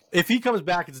back? If he comes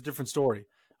back, it's a different story.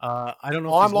 I don't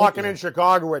know. I'm locking in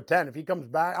Chicago at 10. If he comes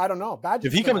back, I don't know.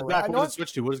 If he comes back, what does it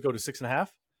switch to? What does it go to 6.5?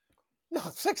 No,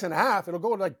 6.5. It'll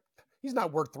go to he's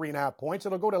not worth 3.5 points.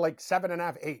 It'll go to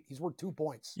 7.5, 8. He's worth 2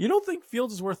 points. You don't think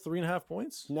Fields is worth 3.5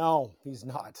 points? No, he's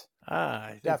not.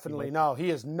 Definitely no.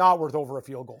 He is not worth over a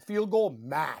field goal. Field goal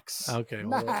max. Okay,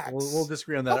 max. We'll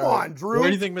disagree on that. Come on, Drew. Where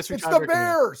do you think Mystery It's the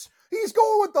Bears. He's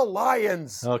going with the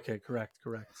Lions. Okay, correct.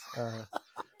 Not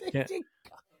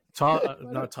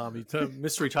Tommy.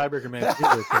 Mystery tiebreaker man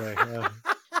today.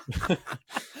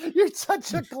 You're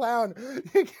such a clown.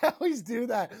 You can always do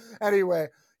that. Anyway,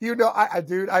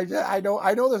 I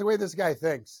know the way this guy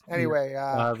thinks. Anyway,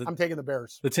 I'm taking the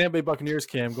Bears. The Tampa Bay Buccaneers,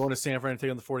 Cam, going to San Fran to take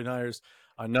on the 49ers.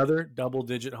 Another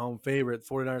double-digit home favorite.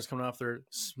 49ers coming off their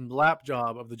slap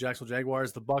job of the Jacksonville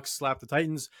Jaguars. The Bucs slap the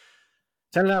Titans.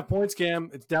 10.5 points,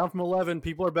 Cam. It's down from 11.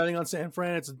 People are betting on San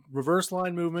Fran. It's a reverse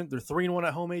line movement. They're 3-1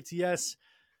 at home ATS.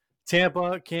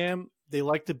 Tampa, Cam, they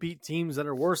like to beat teams that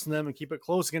are worse than them and keep it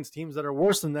close against teams that are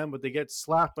worse than them, but they get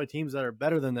slapped by teams that are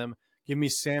better than them. Give me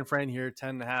San Fran here,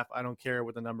 10.5. I don't care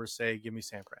what the numbers say. Give me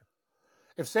San Fran.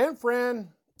 If San Fran,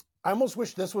 I almost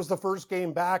wish this was the first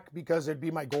game back because it'd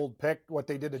be my gold pick, what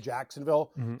they did to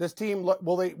Jacksonville. Mm-hmm. This team,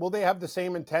 will they have the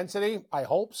same intensity? I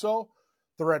hope so.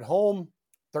 They're at home.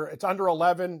 It's under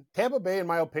 11. Tampa Bay, in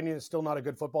my opinion, is still not a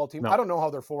good football team. No. I don't know how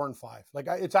they're 4-5.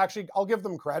 It's actually, I'll give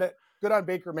them credit. Good on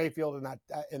Baker Mayfield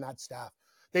and that staff.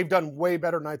 They've done way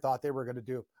better than I thought they were going to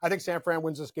do. I think San Fran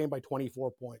wins this game by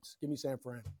 24 points. Give me San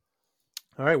Fran.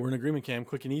 All right, we're in agreement, Cam.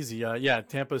 Quick and easy.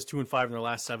 Tampa's 2-5 in their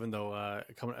last 7, though.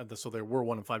 So they were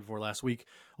 1-5 before last weweek.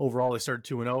 Overall, they started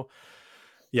 2-0.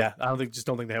 Yeah, I don't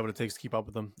think they have what it takes to keep up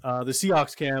with them. The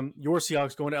Seahawks, Cam. Your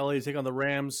Seahawks going to LA to take on the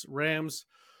Rams. Rams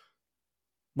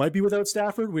might be without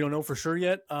Stafford. We don't know for sure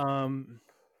yet.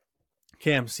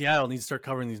 Cam, Seattle needs to start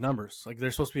covering these numbers. They're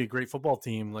supposed to be a great football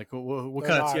team. What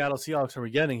kind of Seattle Seahawks are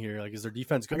we getting here? Is their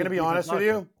defense good? I'm going to be honest with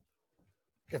you.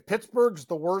 If Pittsburgh's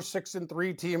the worst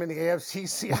 6-3 team in the AFC,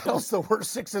 Seattle's the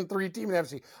worst 6-3 team in the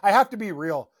AFC. I have to be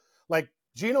real.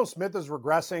 Geno Smith is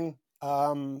regressing.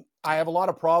 I have a lot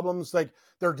of problems.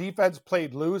 Their defense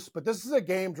played loose, but this is a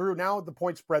game, Drew. Now the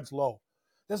point spread's low.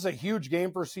 This is a huge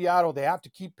game for Seattle. They have to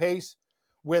keep pace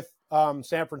with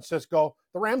San Francisco.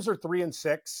 The Rams are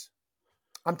 3-6.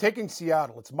 I'm taking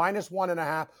Seattle. It's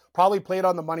 -1.5. Probably played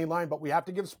on the money line, but we have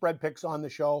to give spread picks on the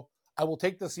show. I will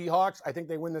take the Seahawks. I think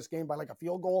they win this game by like a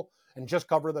field goal and just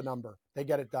cover the number. They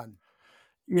get it done.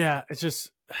 Yeah, it's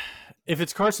just if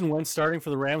it's Carson Wentz starting for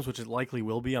the Rams, which it likely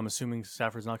will be, I'm assuming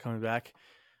Stafford's not coming back.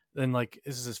 Then like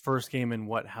this is his first game in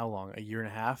how long? A year and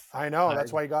a half? I know.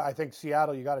 That's why I think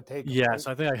Seattle, you got to take it. Yeah, right?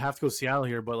 so I think I have to go Seattle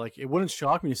here, but like it wouldn't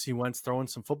shock me to see Wentz throwing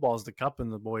some footballs to Cup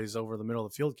and the boys over the middle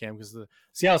of the field, Cam, because the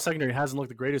Seattle secondary hasn't looked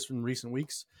the greatest in recent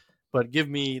weeks. But give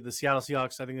me the Seattle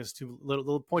Seahawks. I think it's too little.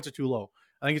 The points are too low.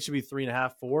 I think it should be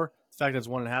 3.5, 4. The fact that it's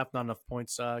 1.5, not enough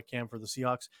points, Cam, for the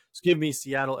Seahawks. So give me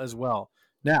Seattle as well.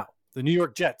 Now, the New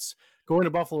York Jets going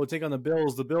to Buffalo to take on the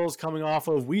Bills. The Bills coming off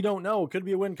of, we don't know. Could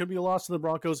be a win, could be a loss to the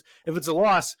Broncos. If it's a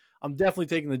loss, I'm definitely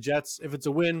taking the Jets. If it's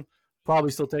a win,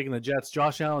 probably still taking the Jets.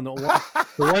 Josh Allen, the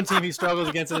one team he struggles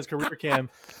against in his career, Cam.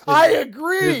 I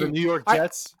agree. Is the New York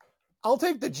Jets. I'll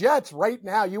take the Jets right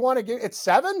now. You want to get it's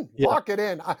 7? Yeah. Lock it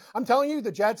in. I'm telling you,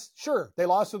 the Jets, sure, they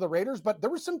lost to the Raiders, but there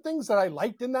were some things that I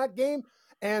liked in that game,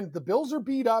 and the Bills are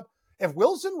beat up. If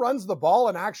Wilson runs the ball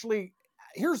and actually,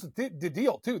 here's the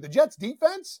deal, too. The Jets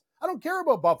defense, I don't care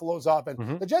about Buffalo's offense.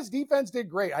 Mm-hmm. The Jets defense did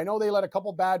great. I know they let a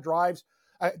couple bad drives.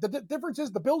 The difference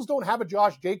is the Bills don't have a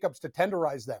Josh Jacobs to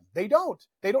tenderize them. They don't.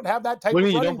 They don't have that type What do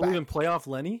of you mean, you running don't believe back. in playoff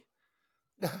Lenny?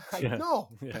 No.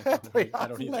 Yeah. Playoff I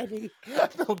don't either. Lenny.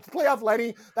 No, playoff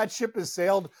Lenny. That ship has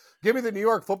sailed. Give me the New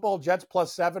York Football Jets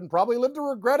 +7. Probably live to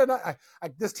regret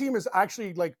it. This team has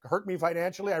actually like hurt me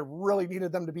financially. I really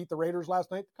needed them to beat the Raiders last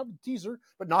night. Come teaser,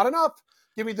 but not enough.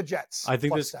 Give me the Jets. I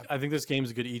think +7. this game's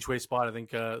a good each way spot. I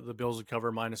think the Bills would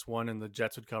cover -1 and the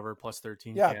Jets would cover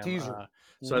 +13. Yeah, Cam. teaser.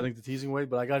 So I think the teasing way,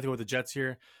 but I got to go with the Jets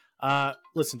here.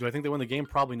 Listen, do I think they win the game?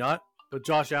 Probably not. But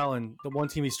Josh Allen, the one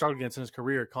team he struggled against in his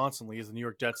career constantly is the New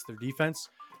York Jets, their defense.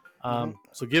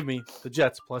 So give me the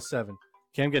Jets +7.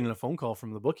 Cam getting a phone call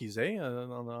from the bookies, eh?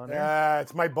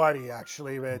 It's my buddy,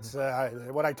 actually. It's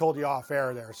what I told you off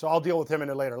air there. So I'll deal with him in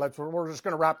it later. We're just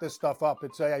going to wrap this stuff up.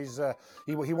 It's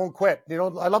he won't quit. You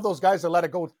know, I love those guys that let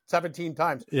it go 17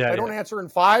 times. Yeah, if I don't answer in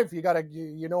 5,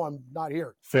 you know I'm not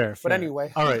here. Fair. But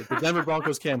anyway. All right. The Denver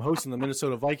Broncos, Cam, hosting the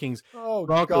Minnesota Vikings. Oh,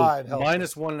 Broncos God. help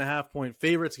us. -1.5 point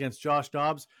favorites against Josh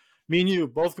Dobbs. Me and you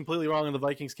both completely wrong on the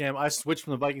Vikings, Cam. I switched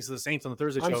from the Vikings to the Saints on the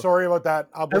Thursday show. I'm sorry about that.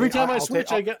 Every time I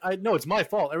switch, I know it's my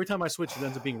fault. Every time I switch, it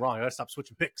ends up being wrong. I gotta stop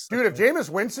switching picks. Dude, if Jameis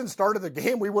Winston started the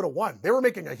game, we would have won. They were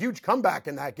making a huge comeback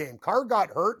in that game. Carr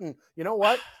got hurt, and you know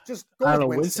what? Just go I don't know.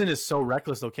 with Winston is so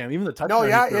reckless, though, Cam. Even the touchdown. No,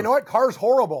 yeah, you know what? Carr's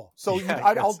horrible. So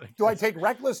Yeah, do I take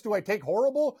reckless? Do I take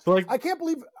horrible? But I can't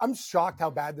believe I'm shocked how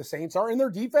bad the Saints are, and their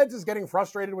defense is getting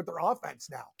frustrated with their offense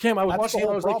now. Cam, I was That's watching the it. I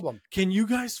whole was problem. like, can you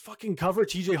guys fucking cover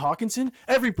TJ Hawkinson?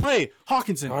 Every play,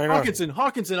 Hawkinson.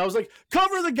 I was like,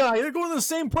 cover the guy. They're going to the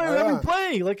same player every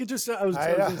play. Like, it just, I was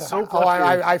so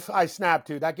frustrated. I snapped,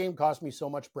 too. That game cost me so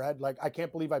much bread. Like, I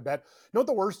can't believe I bet. You know what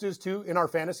the worst is, too? In our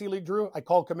fantasy league, Drew, I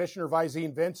called Commissioner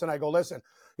Visine Vince, and I go, listen.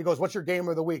 He goes, what's your game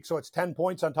of the week? So it's 10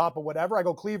 points on top of whatever. I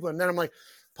go, Cleveland. And then I'm like,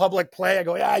 public play. I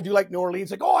go, yeah, I do like New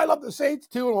Orleans. Like, oh, I love the Saints,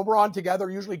 too. And when we're on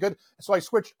together, usually good. So I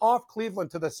switched off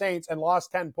Cleveland to the Saints and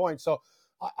lost 10 points. So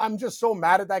I'm just so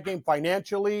mad at that game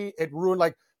financially. It ruined,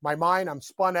 like, my mind. I'm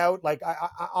spun out. Like, I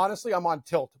honestly, I'm on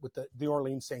tilt with the New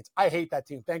Orleans Saints. I hate that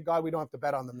team. Thank God we don't have to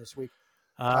bet on them this week.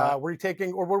 We're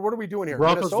taking, or what are we doing here?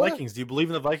 Broncos, Minnesota? Vikings. Do you believe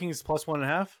in the Vikings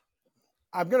 +1.5?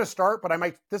 I'm going to start, but I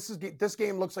might. This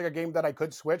game looks like a game that I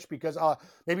could switch because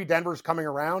maybe Denver's coming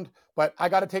around. But I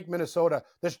got to take Minnesota.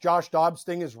 This Josh Dobbs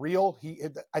thing is real.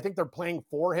 I think they're playing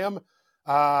for him.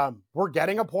 We're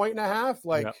getting 1.5.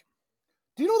 Like, Yep.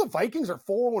 Do you know the Vikings are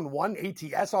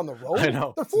 4-1 ATS on the road? I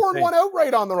know. They're 4-1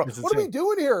 outright on the road. It's What are we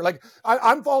doing here? Like,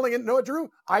 I'm falling in. No, Drew.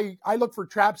 I look for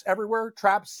traps everywhere.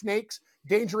 Traps, snakes,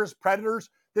 dangerous predators.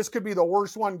 This could be the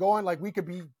worst one going. Like, we could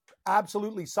be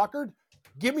absolutely suckered.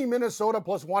 Give me Minnesota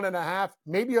 +1.5.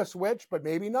 Maybe a switch, but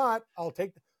maybe not. I'll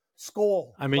take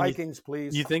Skol. Vikings,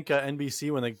 please. You think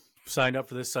NBC, when they signed up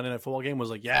for this Sunday Night Football game, was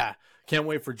like, yeah, can't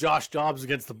wait for Josh Dobbs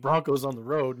against the Broncos on the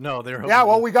road? No, they're yeah.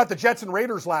 Well, we got the Jets and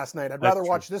Raiders last night. I'd rather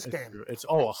watch this game. True. It's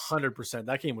 100%.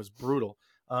 That game was brutal.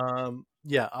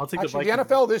 Yeah, I'll take actually, the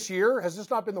NFL this year has just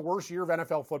not been the worst year of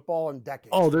NFL football in decades.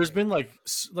 Oh, there's been like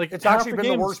it's actually been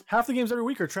the worst. Half the games every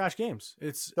week are trash games.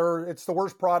 It's the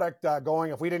worst product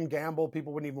going. If we didn't gamble,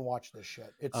 people wouldn't even watch this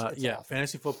shit. It's yeah, awful.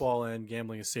 Fantasy football and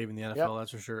gambling is saving the NFL.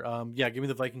 That's for sure. Yeah, give me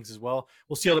the Vikings as well.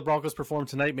 We'll see how the Broncos perform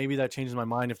tonight. Maybe that changes my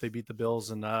mind if they beat the Bills,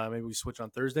 and maybe we switch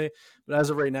on Thursday. But as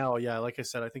of right now, yeah, like I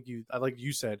said, like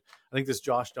you said, I think this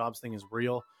Josh Dobbs thing is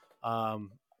real.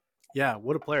 Yeah,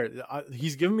 what a player.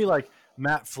 He's giving me like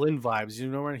Matt Flynn vibes. You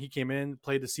know, when he came in,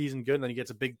 played the season good, and then he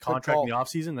gets a big contract in the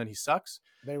offseason, then he sucks.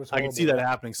 I can see that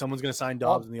happening. Someone's going to sign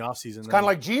Dobbs in the offseason. It's kind of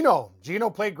like Geno.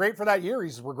 Geno played great for that year.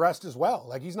 He's regressed as well.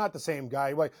 Like, he's not the same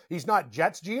guy. Like, he's not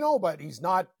Jets Geno, but he's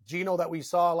not Geno that we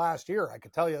saw last year. I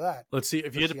could tell you that. Let's see.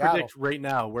 If you had to predict right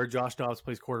now where Josh Dobbs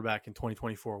plays quarterback in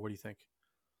 2024, what do you think?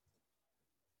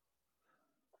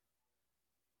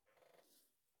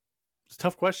 It's a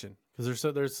tough question because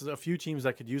there's a few teams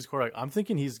that could use quarterback. I'm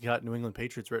thinking he's got New England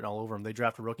Patriots written all over him. They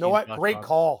draft a rookie. You know what? Great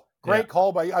call. Great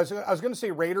call. But I was going to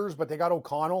say Raiders, but they got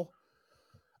O'Connell.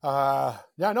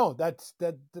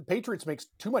 The Patriots makes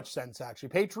too much sense, actually.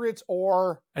 Patriots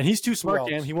and he's too smart,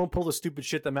 Cam. He won't pull the stupid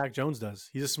shit that Mac Jones does.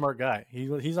 He's a smart guy.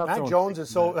 He's not. Mac Jones is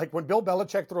so like when Bill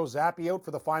Belichick throws Zappy out for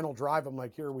the final drive, I'm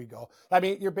like, here we go. I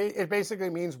mean, it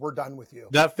basically means we're done with you.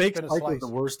 That fake spike was the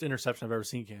worst interception I've ever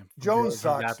seen, Cam. Jones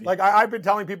sucks. Zappy. Like I've been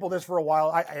telling people this for a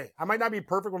while. I might not be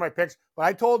perfect with my picks, but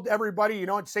I told everybody, you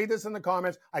know what? Say this in the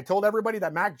comments. I told everybody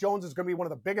that Mac Jones is going to be one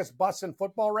of the biggest busts in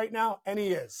football right now, and he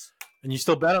is. And you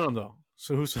still bet on him though.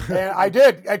 So who's? And I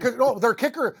did because their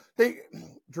kicker. I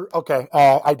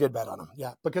did bet on him.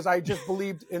 Yeah, because I just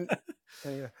believed in.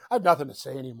 I have nothing to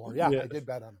say anymore. Yeah, I did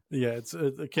bet on him. Yeah, it's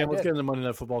Cam. Let's get into Monday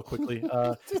Night Football quickly.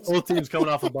 Both teams coming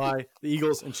off a bye. The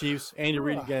Eagles and Chiefs. Andy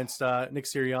Reid against Nick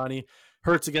Sirianni.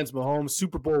 Hurts against Mahomes.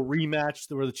 Super Bowl rematch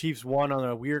where the Chiefs won on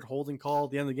a weird holding call at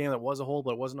the end of the game that was a hold,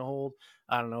 but it wasn't a hold.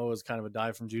 I don't know. It was kind of a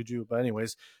dive from Juju. But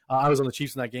anyways, I was on the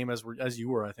Chiefs in that game as you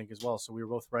were, I think, as well. So we were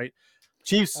both right.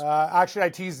 Chiefs. Actually, I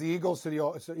teased the Eagles to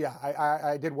the. So yeah,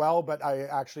 I did well, but I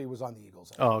actually was on the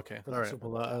Eagles. Oh, okay. All right.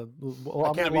 Well,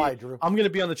 I can't lie, Drew. I'm going to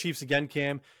be on the Chiefs again,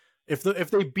 Cam. If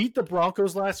they beat the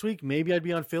Broncos last week, maybe I'd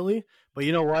be on Philly. But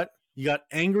you know what? You got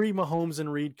angry Mahomes and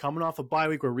Reid coming off a bye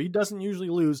week where Reid doesn't usually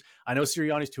lose. I know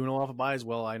Sirianni's 2-0 off a bye as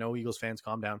well. I know Eagles fans,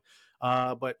 calm down.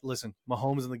 But listen,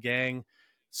 Mahomes and the gang,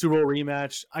 Super Bowl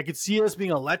rematch. I could see this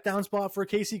being a letdown spot for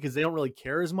KC because they don't really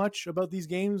care as much about these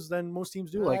games than most teams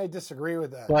do. I disagree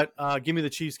with that. But give me the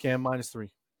Chiefs, Cam, -3.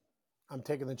 I'm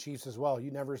taking the Chiefs as well.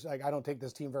 I don't take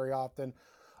this team very often.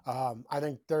 I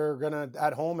think they're gonna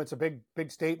at home. It's a big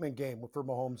statement game for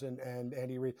Mahomes and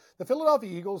Andy Reid. The Philadelphia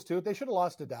Eagles too. They should have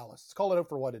lost to Dallas. Let's call it out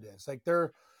for what it is. Like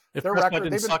if their record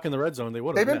didn't suck in the red zone, they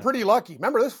would have. They've been pretty lucky.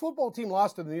 Remember, this football team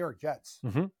lost to the New York Jets.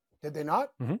 Mm-hmm. Did they not?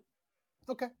 Mm-hmm.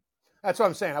 Okay, that's what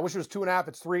I'm saying. I wish it was 2.5.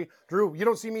 It's 3. Drew, you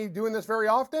don't see me doing this very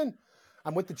often.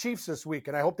 I'm with the Chiefs this week,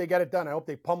 and I hope they get it done. I hope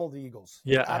they pummel the Eagles.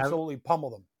 Yeah, absolutely pummel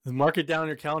them. Mark it down on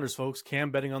your calendars, folks. Cam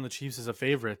betting on the Chiefs is a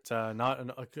favorite, not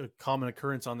a common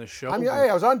occurrence on this show. I mean,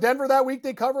 I was on Denver that week.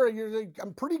 They cover.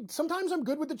 Sometimes I'm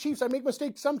good with the Chiefs. I make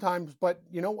mistakes sometimes, but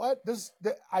you know what?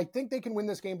 I think they can win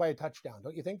this game by a touchdown.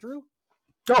 Don't you think, Drew?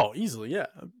 Oh, easily, yeah.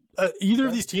 Either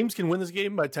of these teams can win this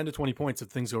game by 10 to 20 points if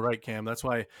things go right, Cam. That's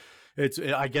why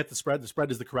I get the spread. The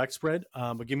spread is the correct spread,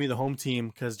 but give me the home team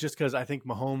because I think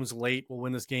Mahomes late will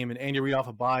win this game, and Andy Reid off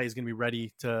a bye is going to be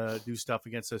ready to do stuff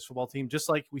against this football team, just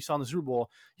like we saw in the Super Bowl.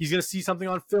 He's going to see something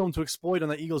on film to exploit on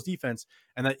that Eagles defense,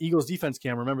 and that Eagles defense,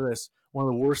 Cam, remember this, one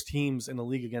of the worst teams in the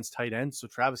league against tight ends, so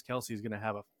Travis Kelce is going to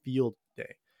have a field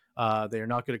day. They are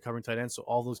not good at covering tight ends, so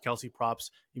all those Kelce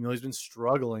props, even though he's been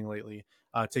struggling lately,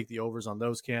 take the overs on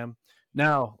those, Cam.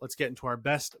 Now, let's get into our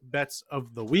best bets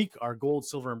of the week, our gold,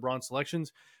 silver, and bronze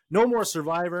selections. No more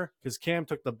Survivor because Cam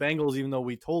took the Bengals, even though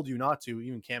we told you not to.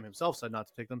 Even Cam himself said not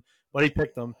to pick them, but he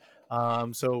picked them.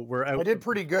 So we're out. I did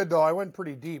pretty good, though. I went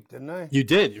pretty deep, didn't I? You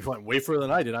did. You went way further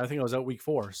than I did. I think I was out week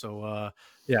 4. So,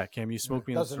 yeah, Cam, you smoked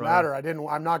me. Doesn't matter.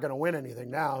 I'm not going to win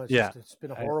anything now. It's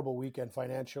been a horrible weekend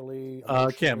financially.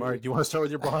 Cam, all right. Do you want to start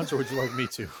with your bronze, or would you like me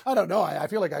to? I don't know. I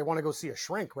feel like I want to go see a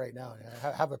shrink right now.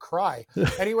 Have a cry.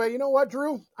 Anyway, you know what,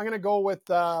 Drew? I'm going to go with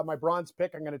my bronze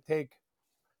pick. I'm going to take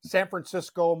San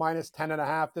Francisco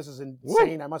 -10.5. This is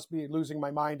insane. Woo! I must be losing my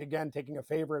mind again, taking a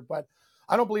favorite, but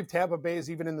I don't believe Tampa Bay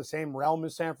is even in the same realm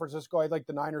as San Francisco. I'd like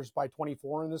the Niners by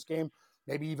 24 in this game,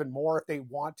 maybe even more if they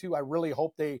want to. I really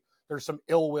hope there's some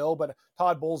ill will, but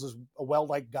Todd Bowles is a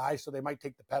well-liked guy, so they might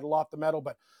take the pedal off the metal,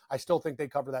 but I still think they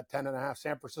cover that 10.5.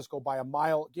 San Francisco by a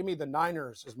mile. Give me the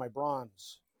Niners as my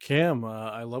bronze. Cam,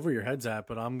 I love where your head's at,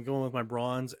 but I'm going with my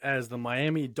bronze as the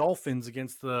Miami Dolphins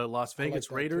against the Las Vegas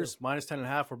Raiders,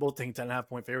 -10.5. We're both taking 10.5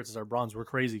 point favorites as our bronze. We're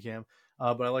crazy, Cam.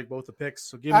 But I like both the picks.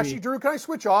 So Actually, Drew, can I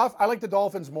switch off? I like the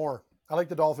Dolphins more.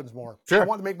 Sure. I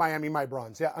want to make Miami my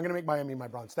bronze. Yeah, I'm going to make Miami my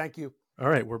bronze. Thank you. All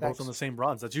right, we're both on the same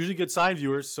bronze. That's usually good sign,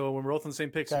 viewers. So when we're both on the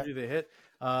same picks, usually they hit.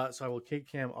 So I will kick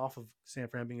Cam off of San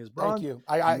Fran being his bronze. Thank you.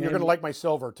 You're going to like my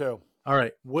silver, too. All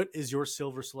right. What is your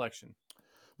silver selection?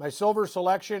 My silver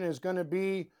selection is going to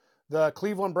be the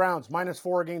Cleveland Browns,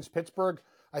 -4 against Pittsburgh.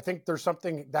 I think there's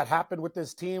something that happened with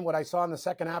this team. What I saw in the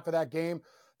second half of that game,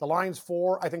 the Lions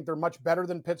 4, I think they're much better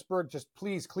than Pittsburgh. Just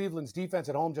please, Cleveland's defense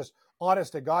at home, just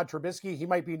honest to God, Trubisky, he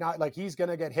might be not like he's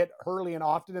going to get hit early and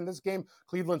often in this game.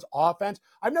 Cleveland's offense.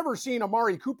 I've never seen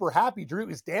Amari Cooper happy. Drew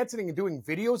is dancing and doing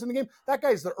videos in the game. That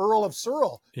guy's the Earl of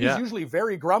Searle. He's usually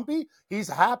very grumpy. He's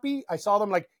happy. I saw them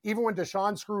like, even when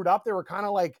Deshaun screwed up, they were kind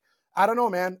of like, I don't know,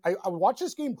 man. I watched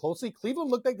this game closely.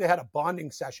 Cleveland looked like they had a bonding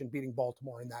session beating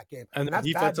Baltimore in that game. And the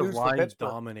defensive line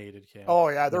dominated, Cam. Oh,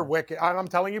 yeah, they're wicked. I'm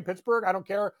telling you, Pittsburgh, I don't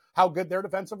care how good their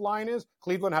defensive line is.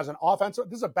 Cleveland has an offensive.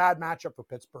 This is a bad matchup for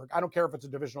Pittsburgh. I don't care if it's a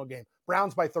divisional game.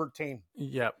 Browns by 13.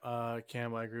 Yep.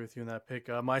 Cam, I agree with you in that pick.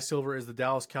 My silver is the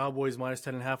Dallas Cowboys minus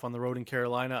 10.5 on the road in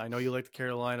Carolina. I know you like the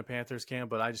Carolina Panthers, Cam,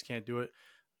 but I just can't do it.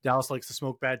 Dallas likes to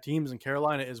smoke bad teams, and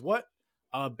Carolina is what?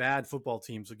 A bad football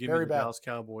team. So give me the Dallas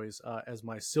Cowboys as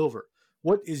my silver.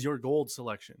 What is your gold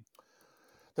selection?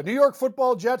 The New York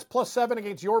Football Jets +7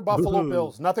 against your Buffalo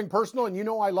Bills. Nothing personal, and you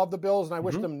know I love the Bills, and I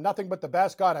wish them nothing but the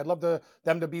best. God, I'd love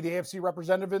them to be the AFC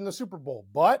representative in the Super Bowl.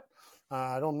 But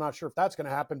I'm not sure if that's going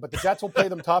to happen. But the Jets will play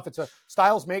them tough. It's a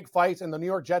styles make fights, and the New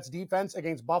York Jets defense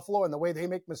against Buffalo and the way they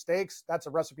make mistakes, that's a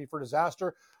recipe for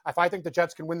disaster. If I think the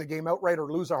Jets can win the game outright or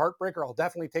lose a heartbreaker, I'll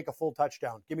definitely take a full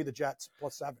touchdown. Give me the Jets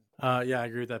 +7. Yeah, I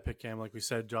agree with that pick, Cam. Like we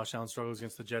said, Josh Allen struggles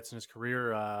against the Jets in his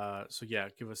career. So yeah,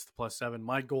 give us the +7.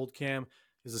 My gold, Cam,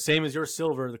 is the same as your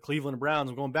silver, the Cleveland Browns.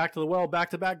 I'm going back to the well,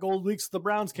 back-to-back gold weeks to the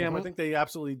Browns, Cam. I think they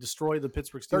absolutely destroyed the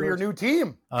Pittsburgh Steelers. They're your new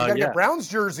team. You got to get Browns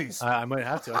jerseys. I might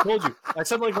have to. I told you. I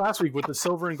said like last week with the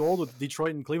silver and gold with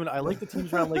Detroit and Cleveland. I like the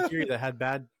teams around Lake Erie that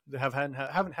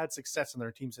haven't had success in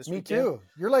their team's history. Me too.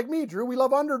 You're like me, Drew. We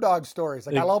love underdog stories.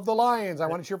 Like I love the Lions. I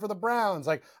want to cheer for the Browns.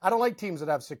 Like I don't like teams that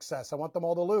have success. I want them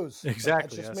all to lose.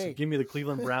 Exactly. That's just me. So give me the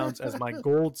Cleveland Browns as my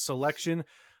gold selection.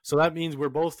 So that means we're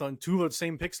both on two of the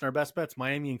same picks in our best bets,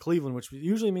 Miami and Cleveland, which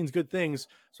usually means good things.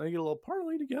 So I get a little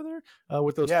parlay together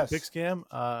with those two picks, Cam.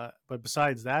 But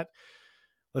besides that,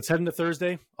 let's head into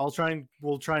Thursday. We'll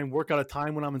try and work out a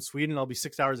time when I'm in Sweden. I'll be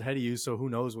 6 hours ahead of you, so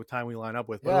who knows what time we line up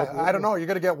with. But I don't know. You're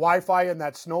going to get Wi-Fi in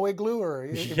that snow igloo, or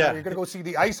you're going to go see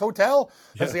the Ice Hotel?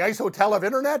 Does the Ice Hotel have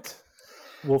internet?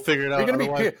 We'll figure it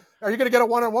out. Are you going to get a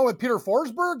one-on-one with Peter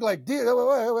Forsberg? Like,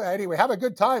 anyway, have a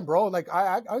good time, bro. Like,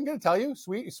 I'm going to tell you,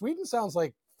 Sweden sounds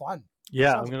like fun.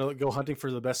 Yeah, I'm going to go hunting for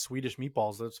the best Swedish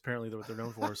meatballs. That's apparently what they're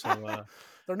known for. So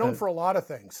they're known for a lot of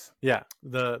things. Yeah,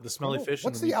 the smelly fish.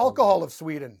 What's the alcohol of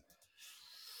Sweden?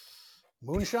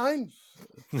 Moonshine?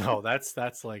 No, that's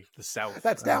like the south.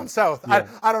 That's down south. Yeah.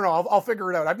 I don't know. I'll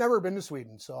figure it out. I've never been to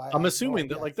Sweden, so I'm assuming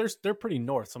that like they're pretty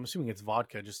north. So I'm assuming it's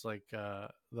vodka, just like the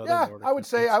other Nordic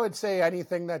I would say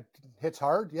anything that hits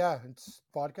hard. Yeah, it's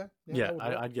vodka. Yeah,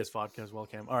 I'd guess vodka as well,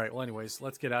 Cam. All right. Well, anyways,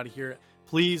 let's get out of here.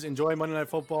 Please enjoy Monday Night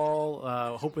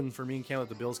Football. Hoping for me and Cam that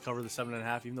the Bills cover the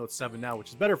 7.5, even though it's 7 now, which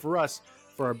is better for us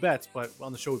for our bets. But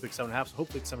on the show we pick 7.5, so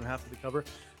hopefully it's 7.5 for the cover.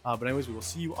 But anyways, we will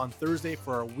see you on Thursday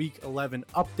for our Week 11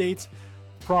 updates,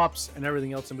 props, and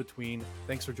everything else in between.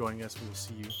 Thanks for joining us. We will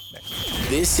see you next week.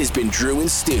 This has been Drew and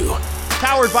Stu.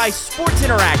 Powered by Sports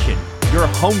Interaction, your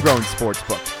homegrown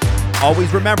sportsbook.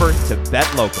 Always remember to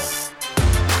bet local.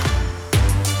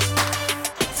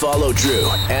 Follow Drew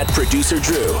at Producer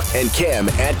Drew and Cam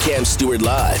at Cam Stewart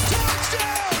Live.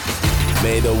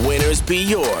 May the winners be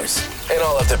yours and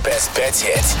all of the best bets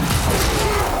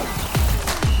hit.